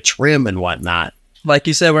use, the trim and whatnot, like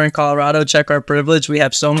you said, we're in Colorado. Check our privilege. We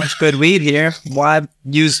have so much good weed here. Why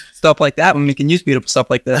use stuff like that when we can use beautiful stuff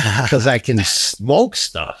like this? Because I can smoke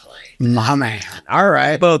stuff. My man. All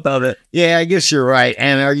right. Both of it. Yeah, I guess you're right.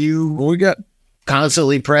 And are you we got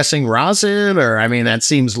constantly pressing rosin, or I mean, that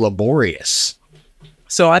seems laborious.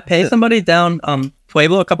 So I pay somebody down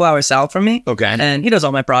Pueblo, a couple hours south from me. Okay. And he does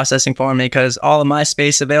all my processing for me because all of my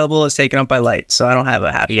space available is taken up by light. So I don't have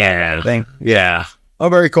a happy thing. Yeah. Oh,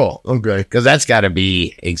 very cool. Okay. Because that's got to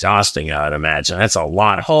be exhausting, I would imagine. That's a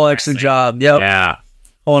lot of Whole extra job. Yep. Yeah.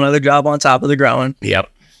 Whole another job on top of the growing. Yep.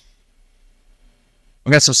 I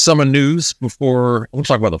got some summer news before. We'll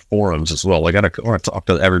talk about the forums as well. I want to talk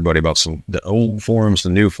to everybody about the old forums, the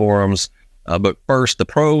new forums. But first, the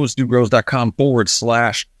pros,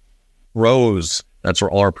 dogrows.com/pros. That's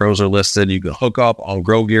where all our pros are listed. You can hook up on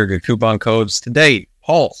Grow Gear, get coupon codes today.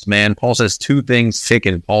 Pulse, man. Pulse has two things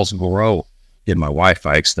ticking. Pulse Grow. Get my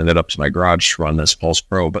Wi-Fi extended up to my garage to run this Pulse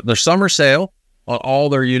Pro. But their summer sale on all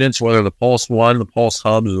their units, whether the Pulse 1, the Pulse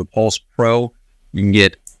Hub, or the Pulse Pro, you can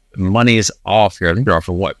get money's off here. I think they're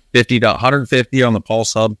offering what? 50 to 150 on the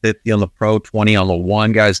Pulse Hub, 50 on the Pro, 20 on the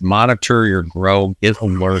One. Guys, monitor your grow, get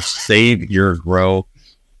alerts, save your grow.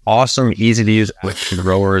 Awesome, easy to use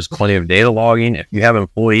growers, plenty of data logging. If you have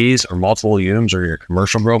employees or multiple units or your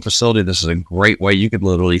commercial grow facility, this is a great way. You could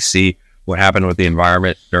literally see what happened with the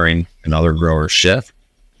environment during another grower's shift.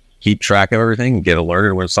 Keep track of everything, get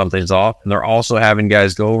alerted when something's off. And they're also having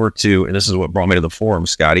guys go over to, and this is what brought me to the forum,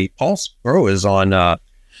 Scotty. Pulse Grow is on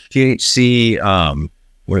THC,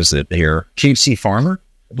 what is it here? THC Farmer?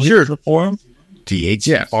 Sure. The forum?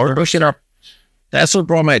 THC Farmer. That's what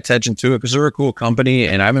brought my attention to it because they're a cool company,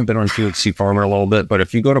 and I haven't been on THC Farmer a little bit, but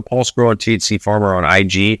if you go to Pulse Grow and THC Farmer on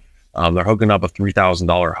IG, they're hooking up a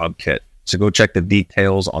 $3,000 hub kit. So go check the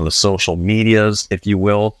details on the social medias, if you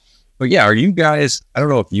will. But yeah, are you guys, I don't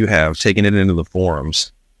know if you have taken it into the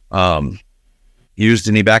forums, used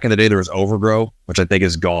any back in the day, there was Overgrow, which I think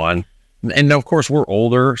is gone. And of course we're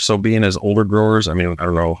older. So being as older growers, I mean, I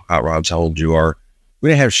don't know, Hot Rods, how old you are. We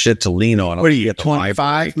didn't have shit to lean on. What are you,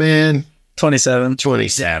 25, man? 27.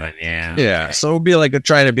 27, yeah. Yeah. So it'd be like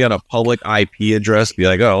trying to be on a public IP address, be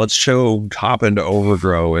like, oh, let's hop into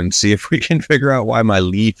Overgrow and see if we can figure out why my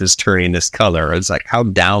leaf is turning this color. It's like, how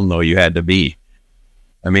down though you had to be.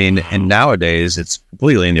 I mean, and nowadays it's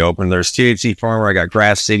completely in the open. There's THC Farmer. I got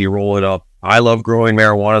Grass City, roll it up. I love growing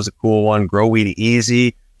marijuana is a cool one. Grow Weed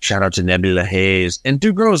Easy. Shout out to Nebula Hayes and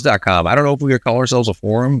dogrows.com. I don't know if we could call ourselves a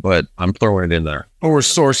forum, but I'm throwing it in there. Or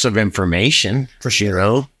source of information for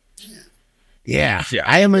sure. Yeah.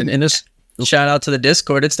 I am in this. Shout out to the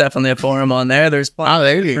Discord. It's definitely a forum on there. There's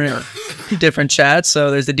plenty of different chats.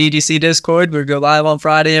 So there's the DGC Discord. We go live on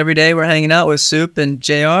Friday every day. We're hanging out with Soup and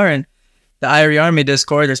JR, and the Irie Army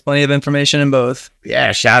Discord. There's plenty of information in both.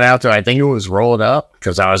 Yeah. Shout out to, I think it was Rolled Up,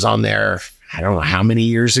 because I was on there, I don't know how many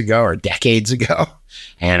years ago or decades ago.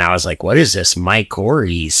 And I was like, what is this Mike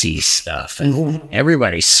Corey stuff? And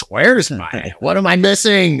everybody swears by it. What am I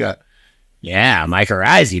missing? Yeah, Mike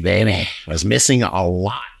Horizzi, baby. I was missing a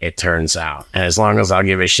lot, it turns out. And as long as I'll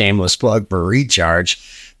give a shameless plug for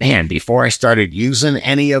Recharge, man, before I started using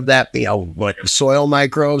any of that, soil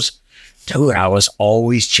microbes, dude, I was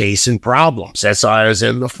always chasing problems. That's why I was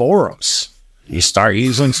in the forums. You start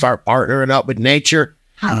partnering up with nature.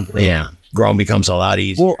 Yeah, growing becomes a lot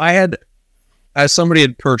easier. Well, as somebody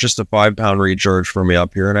had purchased a 5-pound Recharge for me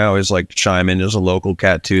up here, and I always like to chime in. There's a local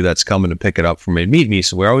cat too that's coming to pick it up for me, meet me.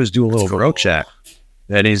 So we always do a little grow chat.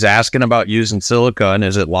 And he's asking about using silica and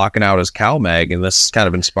is it locking out his cow mag? And this kind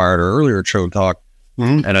of inspired our earlier show talk.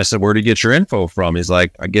 Mm-hmm. And I said, where do you get your info from? He's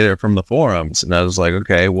like, I get it from the forums. And I was like,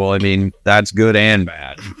 okay, well, I mean, that's good and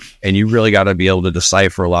bad. And you really got to be able to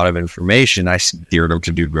decipher a lot of information. I steered him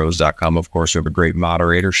to dogrows.com. Of course, we have a great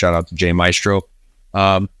moderator. Shout out to Jay Maestro.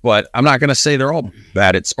 But I'm not going to say they're all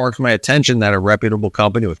bad. It sparked my attention that a reputable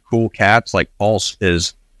company with cool cats like Pulse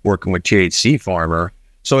is working with THC Farmer.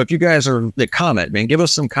 So if you guys are comment, man, give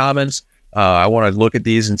us some comments. I want to look at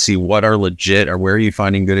these and see what are legit or where are you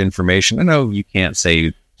finding good information. I know you can't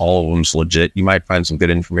say all of them's legit. You might find some good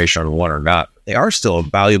information on one or not. They are still a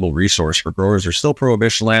valuable resource for growers. They're still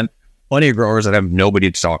prohibition land. Plenty of growers that have nobody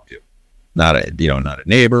to talk to. Not a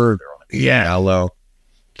neighbor. Yeah. Hello.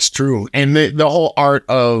 It's true. And the whole art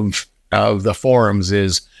of the forums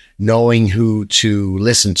is knowing who to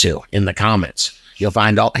listen to in the comments. You'll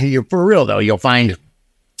find for real though, you'll find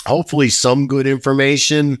hopefully some good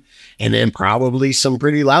information and then probably some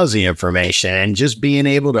pretty lousy information, and just being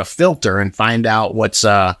able to filter and find out what's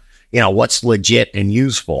legit and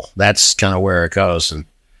useful. That's kind of where it goes. And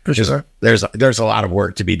For sure. There's a lot of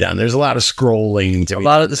work to be done. There's a lot of scrolling to A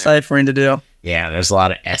lot of deciphering to do. Yeah, there's a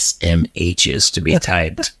lot of SMHs to be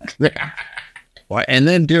typed. Well, and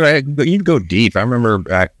then, dude, you'd go deep. I remember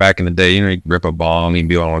back in the day, you'd rip a bong, you'd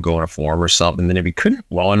be able to go in a form or something. Then if you couldn't,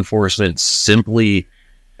 law enforcement simply,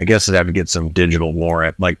 I guess it'd have to get some digital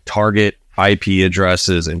warrant, like target IP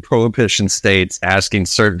addresses in prohibition states, asking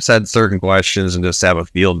certain questions, and just have a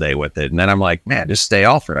field day with it. And then I'm like, man, just stay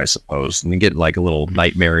off it, I suppose, and you get like a little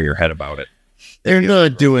nightmare in your head about it. They're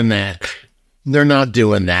not doing that. They're not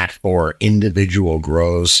doing that for individual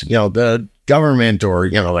grows. The government or,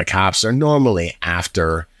 the cops are normally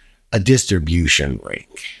after a distribution ring.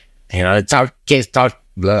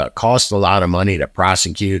 It costs a lot of money to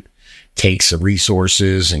prosecute, takes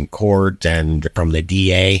resources in court and from the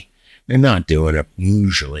DA. They're not doing it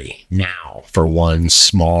usually now for one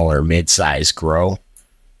small or mid-sized grow.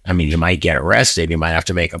 I mean, you might get arrested. You might have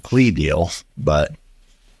to make a plea deal, but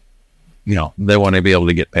they want to be able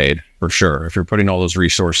to get paid for sure. If you're putting all those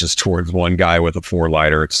resources towards one guy with a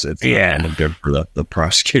 4-lighter, it's not good for the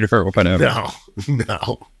prosecutor or whatever.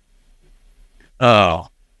 No.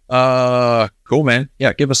 Oh, cool, man.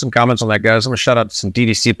 Yeah, give us some comments on that, guys. I'm gonna shout out to some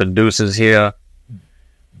DDC producers here.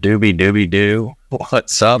 Doobie doo.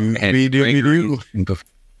 What's up?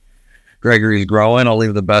 Gregory's growing. I'll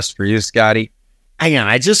leave the best for you, Scotty. Hang on,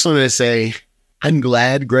 I just want to say I'm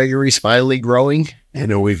glad Gregory's finally growing.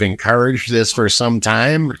 We've encouraged this for some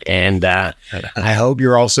time, and I hope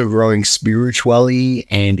you're also growing spiritually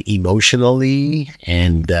and emotionally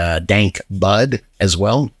and dank bud as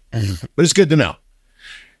well. But it's good to know.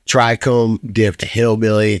 Trichome dipped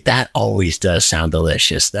hillbilly, that always does sound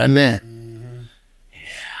delicious, doesn't it?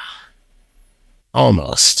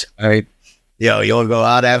 Almost. All right. Yo, you want to go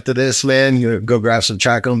out after this, man? You go grab some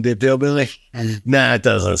trichome dipped hillbilly? Nah, it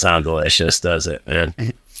doesn't sound delicious, does it, man?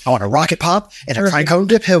 I want a rocket pop and a trichome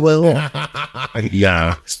dip hillbilly.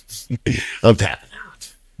 Yeah. I'm tapping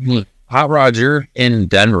out. Hot Rod, you're in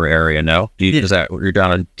Denver area, no? Is that you're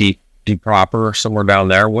down a deep proper somewhere down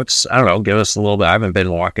there? I don't know, give us a little bit. I haven't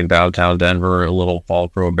been walking downtown Denver, a little fall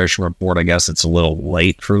prohibition report. I guess it's a little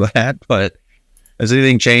late for that, but has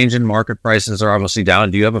anything changed in market prices are obviously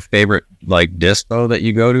down? Do you have a favorite like dispo that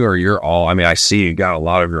you go to, or you're all, I mean, I see you got a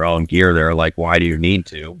lot of your own gear there. Like, why do you need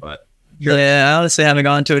to? But yeah, I honestly haven't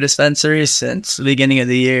gone to a dispensary since the beginning of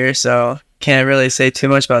the year, so can't really say too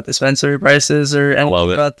much about dispensary prices or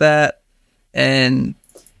anything about that. And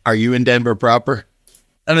are you in Denver proper?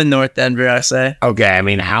 I'm in North Denver, I say. Okay, I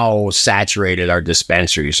mean, how saturated are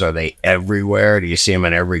dispensaries? Are they everywhere? Do you see them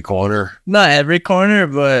in every corner? Not every corner,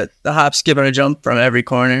 but the hop, skip, and a jump from every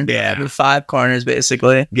corner. Yeah. 5 corners,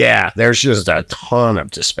 basically. Yeah, there's just a ton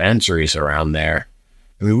of dispensaries around there.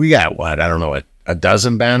 I mean, we got, I don't know, a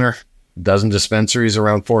dozen dispensaries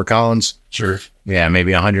around Fort Collins? Sure. Yeah,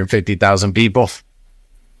 maybe 150,000 people.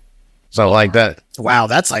 Something like that. Wow,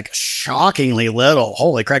 that's like shockingly little.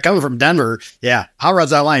 Holy crap! Coming from Denver, yeah, Hot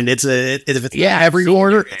Rod's outlined. It's every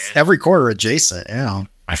quarter, it's every quarter adjacent. Yeah,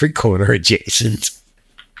 every quarter adjacent.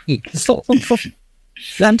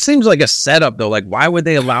 That seems like a setup, though. Like, why would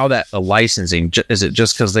they allow that licensing? Is it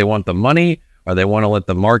just because they want the money, or they want to let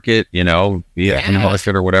the market, be a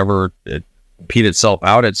market or whatever, repeat itself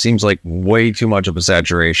out? It seems like way too much of a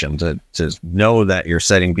saturation to know that you're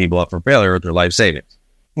setting people up for failure with their life savings.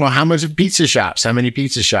 Well, how much of pizza shops? How many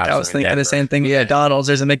pizza shops? I was thinking the same thing. Yeah, McDonald's.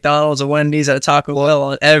 There's a McDonald's, a Wendy's, a Taco Bell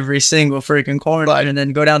on every single freaking corner. And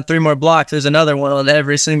then go down 3 more blocks, there's another one on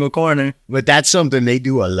every single corner. But that's something they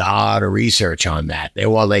do a lot of research on that. They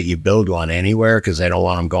won't let you build one anywhere because they don't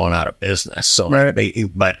want them going out of business. So, right.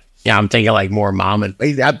 But yeah, I'm thinking like more mom and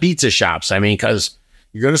pizza shops. I mean, because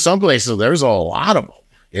you go to some places, there's a lot of them,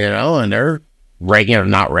 and they're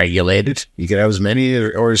not regulated. You can have as many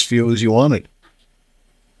or as few as you wanted.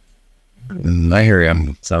 I hear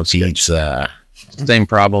you. Sounds good. Same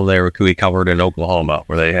problem we covered in Oklahoma,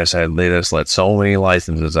 where they just let so many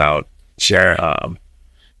licenses out. Sure.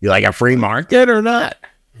 You like a free market or not?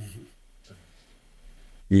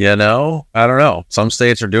 I don't know. Some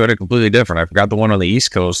states are doing it completely different. I forgot the one on the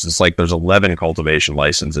East Coast. It's like there's 11 cultivation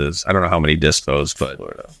licenses. I don't know how many dispos, but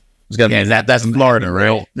that's Florida,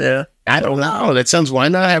 right? Yeah. I don't know. That sounds, why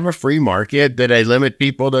not have a free market? Did I limit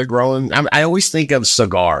people to growing? I always think of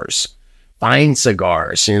cigars. Fine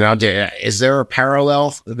cigars, is there a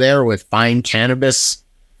parallel there with fine cannabis?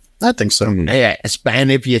 I think so. Yeah,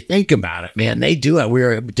 and if you think about it, man, they do it.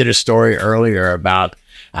 We did a story earlier about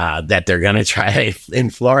that they're going to try in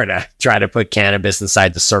Florida, to put cannabis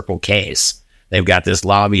inside the Circle K's. They've got this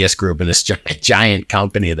lobbyist group and this giant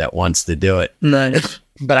company that wants to do it. Nice.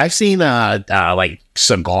 But I've seen like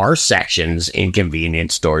cigar sections in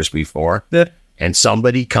convenience stores before. Yeah. and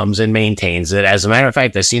somebody comes and maintains it. As a matter of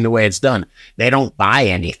fact, I've seen the way it's done. They don't buy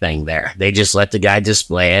anything there. They just let the guy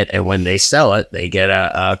display it, and when they sell it, they get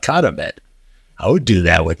a cut of it. I would do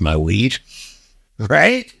that with my weed,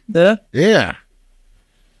 right? Yeah.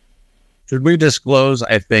 Should we disclose?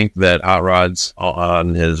 I think that Hot Rod's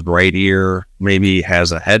on his right ear maybe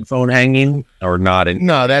has a headphone hanging or not.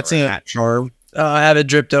 No, that's a charm. Oh, I have it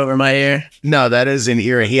dripped over my ear. No, that is an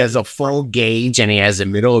ear. He has a full gauge, and he has the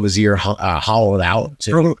middle of his ear hollowed out.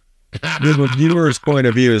 From a viewer's point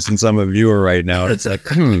of view, since I'm a viewer right now, it's like,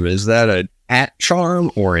 is that a hat charm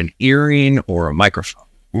or an earring or a microphone?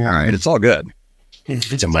 All right, it's all good.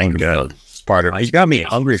 It's a microphone. It's part of. You got me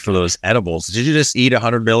hungry for those edibles. Did you just eat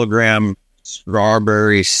 100 milligram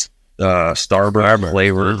strawberry Starburst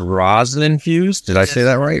flavored rosin infused? Did I say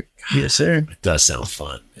that right? Yes, sir. It does sound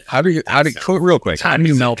fun. Real quick, how do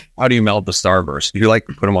you melt the Starburst? Do you like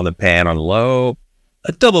put them on the pan on low?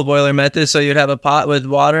 A double boiler method. So you'd have a pot with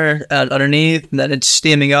water underneath, and then it's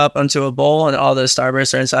steaming up onto a bowl, and all the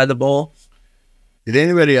Starbursts are inside the bowl. Did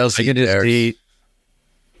anybody else? I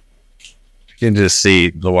can just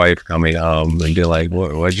see the wife coming home and be like,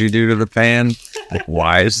 what'd you do to the pan? Like,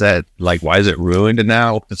 why is it ruined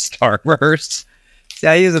now with the Starburst? See,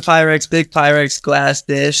 I use a big Pyrex glass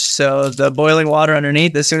dish. So the boiling water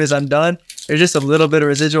underneath, as soon as I'm done, there's just a little bit of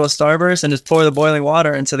residual Starburst, and just pour the boiling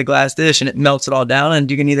water into the glass dish, and it melts it all down. And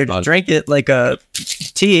you can either drink it like a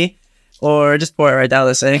tea, or just pour it right down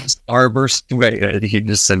the sink. Starburst. Wait, he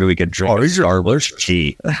just said we could drink Starburst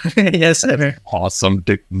tea. Yes, sir. Awesome.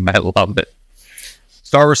 Dude, I love it.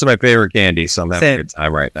 Starburst is my favorite candy, so I'm having a good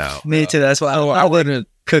time right now. Me too. That's why I wasn't a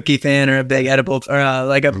cookie fan or a big edible or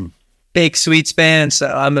like a baked sweets fan. So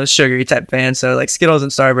I'm a sugary type fan. So like Skittles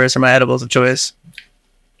and Starburst are my edibles of choice.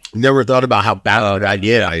 Never thought about how bad an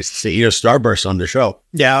idea I used to eat a Starburst on the show.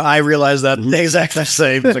 Yeah, I realized that the exact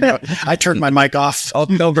same. I turned my mic off. I'll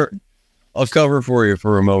cover for you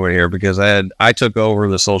for a moment here because I took over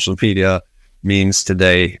the social media means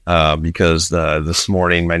today because this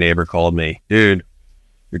morning my neighbor called me, dude,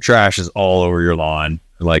 your trash is all over your lawn.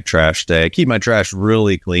 I like trash day. I keep my trash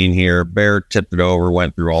really clean here. Bear tipped it over,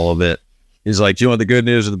 went through all of it. He's like, do you want the good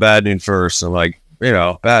news or the bad news first? I'm like,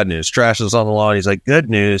 bad news. Trash is on the lawn. He's like, good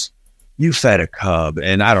news. You fed a cub.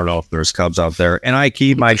 And I don't know if there's cubs out there. And I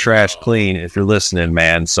keep my trash clean if you're listening,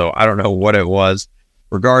 man. So I don't know what it was.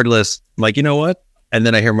 Regardless, I'm like, you know what? And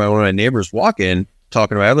then I hear one of my neighbors walk in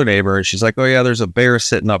talking to my other neighbor. And she's like, oh, yeah, there's a bear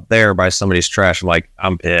sitting up there by somebody's trash. I'm like,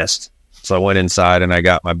 I'm pissed. So I went inside and I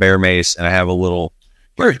got my bear mace and I have a little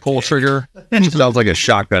pull trigger. It sounds like a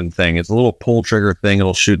shotgun thing. It's a little pull trigger thing.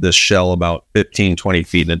 It'll shoot this shell about 15, 20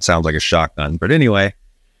 feet and it sounds like a shotgun. But anyway.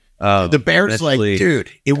 The bear's like,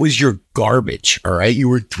 dude, it was your garbage. All right. You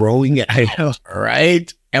were throwing it out. All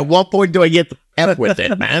right. At what point do I get the F with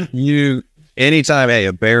it, man? Anytime,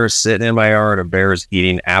 a bear is sitting in my yard, a bear is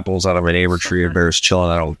eating apples out of a neighbor tree, a bear is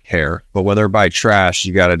chilling, I don't care. But when they're by trash,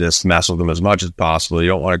 you got to just mess with them as much as possible. You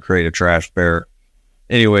don't want to create a trash bear.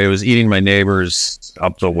 Anyway, it was eating my neighbor's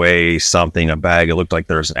up the way a bag. It looked like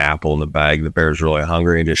there was an apple in the bag. The bear's really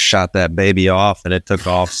hungry and just shot that baby off and it took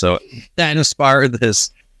off. So that inspired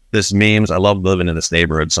this memes. I love living in this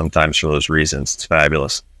neighborhood sometimes for those reasons. It's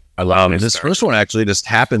fabulous. I love this first one actually just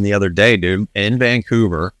happened the other day, dude, in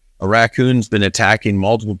Vancouver. A raccoon's been attacking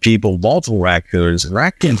multiple raccoons, and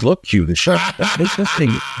raccoons look cute. This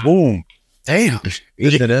thing, boom. Damn.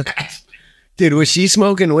 Dude, was she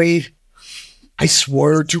smoking weed? I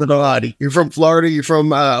swear to God. You're from Florida. You're from,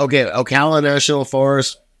 Ocala National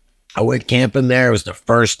Forest. I went camping there. It was the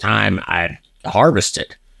first time I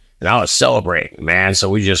harvested. And I was celebrating, man. So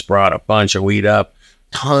we just brought a bunch of weed up,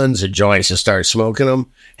 tons of joints, and started smoking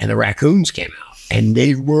them. And the raccoons came out. And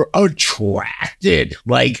they were attracted,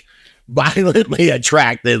 like violently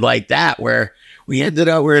attracted like that, where we ended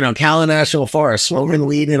up, we're in Ocala National Forest smoking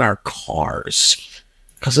weed in our cars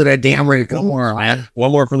because of that damn raccoon.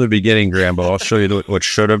 One more from the beginning, Grambo. I'll show you what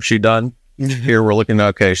should have she done. Here we're looking,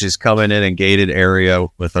 okay, she's coming in a gated area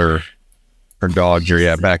with her dog here.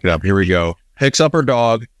 Yeah, back it up. Here we go. Picks up her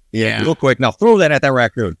dog. Yeah. Real quick. Now throw that at that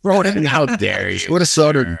raccoon. Throw it in. How dare you? What a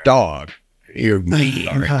southern dog. You're mean.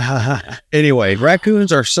 Anyway,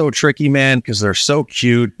 raccoons are so tricky, man, because they're so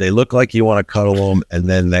cute. They look like you want to cuddle them, and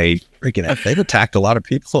then they've attacked a lot of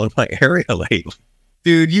people in my area lately.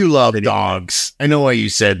 Dude, you love dogs. I know why you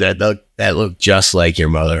said that. That looked just like your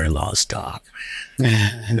mother-in-law's dog.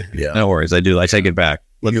 Yeah, no worries. I do. I take it back.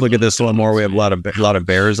 Let's look at this one more. We have a lot of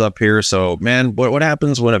bears up here. So, man, what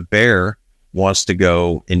happens when a bear wants to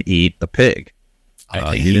go and eat a pig?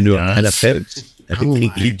 I think he does. I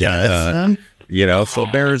think he does. you know. So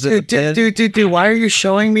bears in the pen. Dude, why are you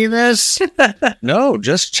showing me this? No,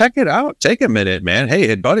 just check it out. Take a minute, man.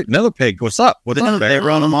 Hey, buddy, another pig. What's up? What's up, They bear?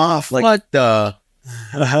 run them off. Like, What the?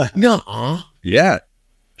 No. yeah.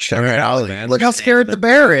 Check All right, it out, I'll- man. Look how scared the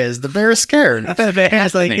bear is. The bear is scared. The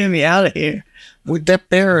bear's like, get me out of here. With that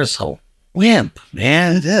bear is a wimp,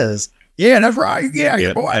 man. It is. Yeah, that's right.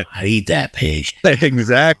 Yeah, boy. I'd eat that pig.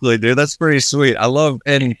 Exactly, dude. That's pretty sweet. I love,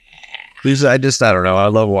 and Lisa, I don't know. I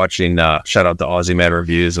love watching, shout out to Aussie Man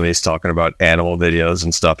Reviews when he's talking about animal videos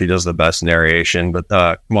and stuff. He does the best narration, but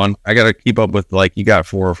come on. I got to keep up with, like, you got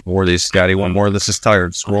four of these, Scotty. One more. This is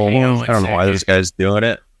tired scroll. Hang on I don't know why this guy's doing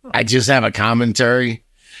it. I just have a commentary.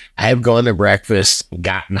 I have gone to breakfast,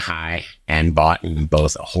 gotten high, and bought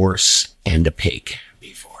both a horse and a pig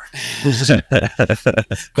before.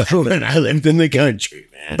 When I lived in the country,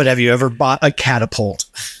 man. But have you ever bought a catapult?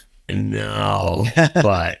 No,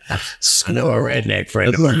 but I know a redneck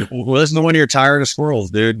friend of mine. Well, listen to when you're tired of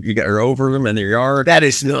squirrels, dude. You're over them in their yard. That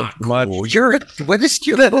is not Much. cool. What is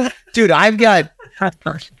your little dude? I've got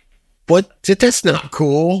what? That's not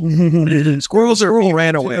cool. Squirrels are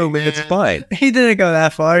ran away. too, man. It's fine. He didn't go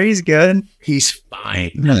that far. He's good. He's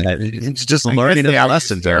fine. It's just learning guess the they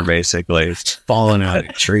lessons there, basically. Falling out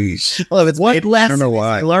of trees. Well, if it's What made, lesson I don't know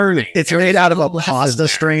why. is he learning? it's made out of a pasta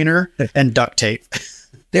strainer and duct tape.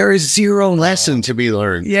 There is zero lesson to be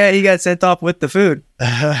learned. Yeah, he got sent off with the food.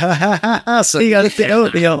 So He got the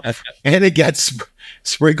oatmeal. And it got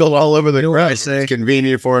sprinkled all over the ground. say? It's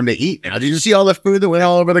convenient for him to eat now. Did you see all the food that went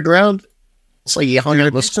all over the ground? It's like he hung out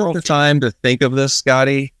the Let's take squirrel. the time to think of this,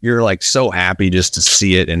 Scotty. You're like so happy just to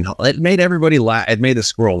see it, and it made everybody laugh. It made the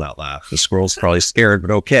squirrel not laugh. The squirrel's probably scared,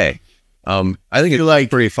 but okay. I think it's like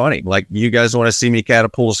pretty funny. Like, you guys want to see me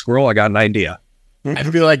catapult a squirrel? I got an idea. I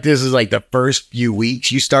feel like this is like the first few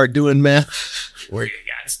weeks you start doing meth, where you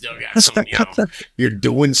still got some, you're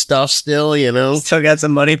doing stuff still, you know? Still got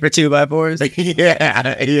some money for 2x4s.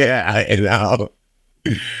 yeah, I know.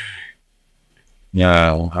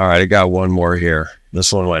 Yeah. All right. I got one more here.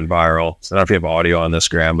 This one went viral. So I don't know if you have audio on this,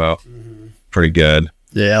 Grambo. Pretty good.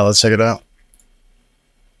 yeah, let's check it out.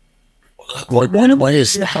 What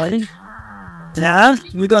is that? Yeah,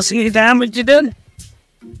 we gonna see the damage you did.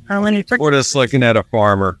 How many? We're just looking at a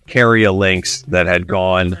farmer carry a lynx that had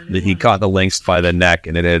gone. He caught the lynx by the neck,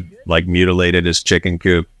 and it had like mutilated his chicken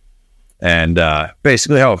coop. And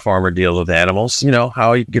basically, how a farmer deals with animals. You know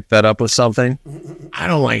how you get fed up with something. I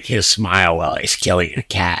don't like his smile while he's killing a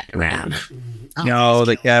cat, man. No,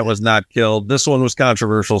 the cat was not killed. This one was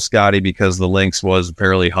controversial, Scotty, because the lynx was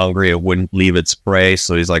apparently hungry. It wouldn't leave its prey.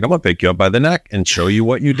 So he's like, I'm going to pick you up by the neck and show you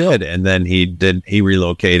what you did. And then he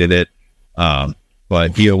relocated it.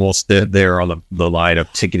 But he almost stood there on the line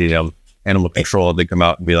of ticketing him. Animal control, they come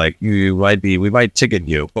out and be like, we might ticket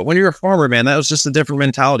you. But when you're a farmer, man, that was just a different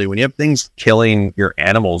mentality. When you have things killing your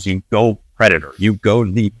animals, you go predator. You go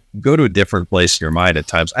to a different place in your mind at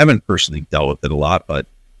times. I haven't personally dealt with it a lot, but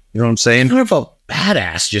you know what I'm saying? What if a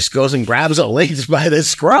badass just goes and grabs a lynx by the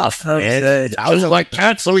scruff? Okay. I was like,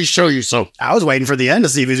 cats, let me show you some. I was waiting for the end to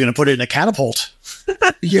see if he's going to put it in a catapult.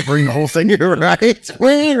 You bring the whole thing. You're right.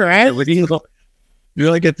 Wait, right? You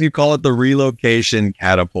call it the relocation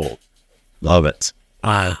catapult. Love it.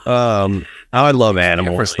 I love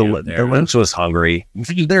animals. The lynx was hungry.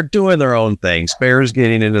 They're doing their own things. Bears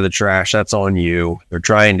getting into the trash. That's on you. They're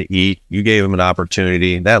trying to eat. You gave them an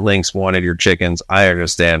opportunity. That lynx wanted your chickens. I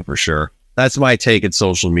understand for sure. That's my take at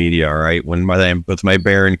social media. All right. With my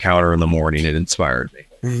bear encounter in the morning, it inspired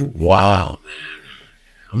me. Wow, man.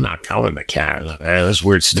 I'm not calling the cat. There's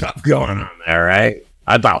weird stuff going on there, right?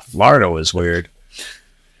 I thought Florida was weird.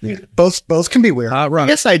 Both can be weird. I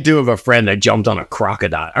guess I do have a friend that jumped on a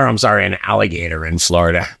crocodile, or I'm sorry, an alligator in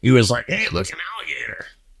Florida. He was like, hey, look, an alligator.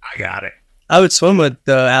 I got it. I would swim with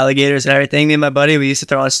the alligators and everything. Me and my buddy, we used to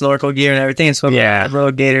throw on snorkel gear and everything and swim with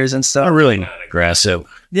road gators and stuff. I'm really not aggressive.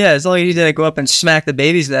 Yeah, as long as you didn't go up and smack the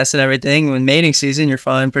baby's nest and everything. When mating season, you're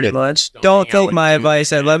fine pretty much. Don't take my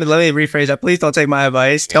advice. And let me rephrase that. Please don't take my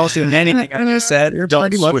advice. Don't do anything I just said. You're Don't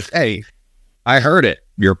pretty much. Hey, I heard it.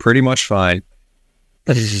 You're pretty much fine.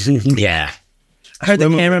 Yeah. I heard the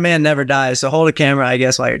cameraman never dies, so hold a camera, I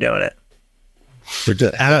guess, while you're doing it.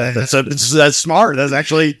 That's smart. That's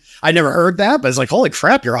actually, I never heard that, but it's like, holy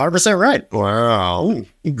crap, you're 100% right. Wow.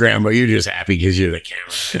 Grandma, you're just happy because you're the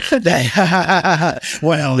camera.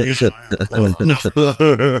 Well,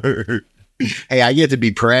 Hey, I get to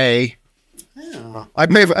be prey.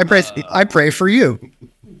 I pray for you.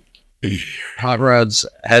 Hot Rod's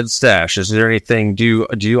head stash. Is there anything? Do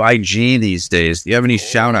you IG these days? Do you have any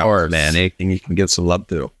shout outs, man? Anything you can give some love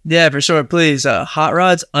to? Yeah, for sure. Please, Hot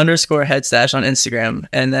Rods _ head stash on Instagram.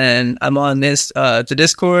 And then I'm on the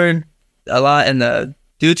Discord, a lot in the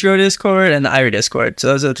Dutro Discord and the Irie Discord. So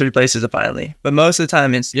those are the 3 places to find me. But most of the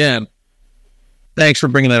time, it's Thanks for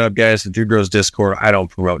bringing that up, guys. The Dude Grows Discord, I don't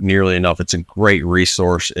promote nearly enough. It's a great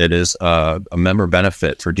resource. It is a member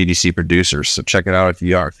benefit for DDC producers. So check it out if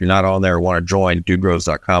you are. If you're not on there or want to join,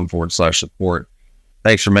 dudegrows.com/support.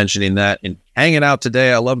 Thanks for mentioning that and hanging out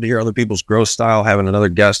today. I love to hear other people's growth style, having another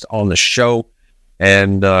guest on the show.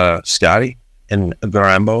 And Scotty and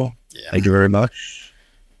Garambo, thank you very much.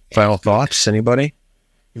 Final thoughts, anybody?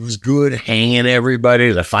 It was good hanging,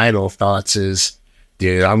 everybody. The final thoughts is,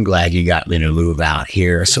 dude, I'm glad you got me to move out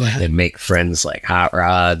here so I can make friends like Hot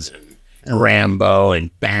Rods and Rambo and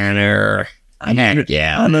Banner. I moved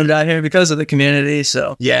out here because of the community.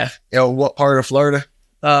 So Yeah. What part of Florida?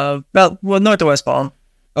 north to West Palm.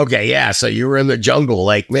 Okay, yeah. So you were in the jungle,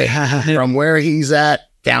 like from where he's at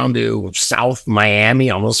down to South Miami,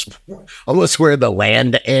 almost where the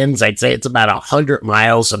land ends. I'd say it's about 100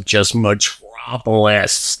 miles of just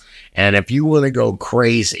metropolis. And if you want to go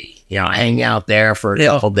crazy, hang out there for a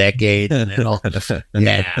couple decades.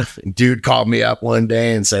 And dude called me up one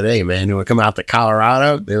day and said, "Hey, man, you want to come out to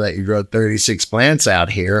Colorado? They let you grow 36 plants out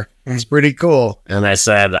here. It's pretty cool." And I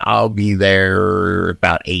said, "I'll be there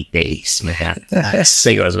about 8 days, man." I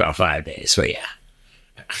think it was about 5 days, but yeah.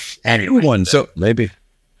 Anyway, So maybe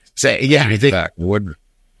I think back would.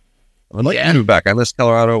 I'd like to move back. I miss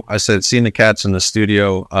Colorado. I said seeing the cats in the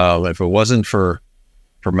studio. If it wasn't for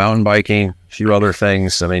mountain biking, a few other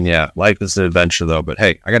things. I mean, life is an adventure though. But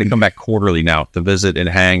hey, I got to come back quarterly now to visit and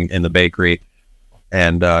hang in the bakery.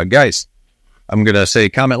 And guys, I'm going to say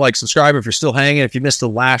comment, like, subscribe if you're still hanging. If you missed the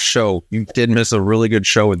last show, you did miss a really good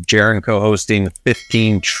show with Jaron co-hosting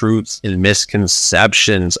 15 Truths and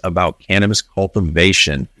Misconceptions about Cannabis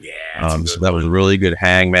Cultivation. So that was a really good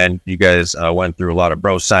hang, man. You guys went through a lot of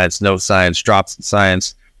bro science, no science, drops in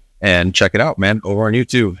science, and check it out, man, over on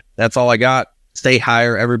YouTube. That's all I got. Stay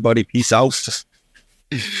higher, everybody. Peace out.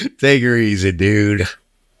 take her easy, dude.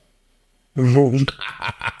 What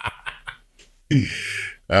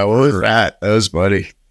was that? That was funny.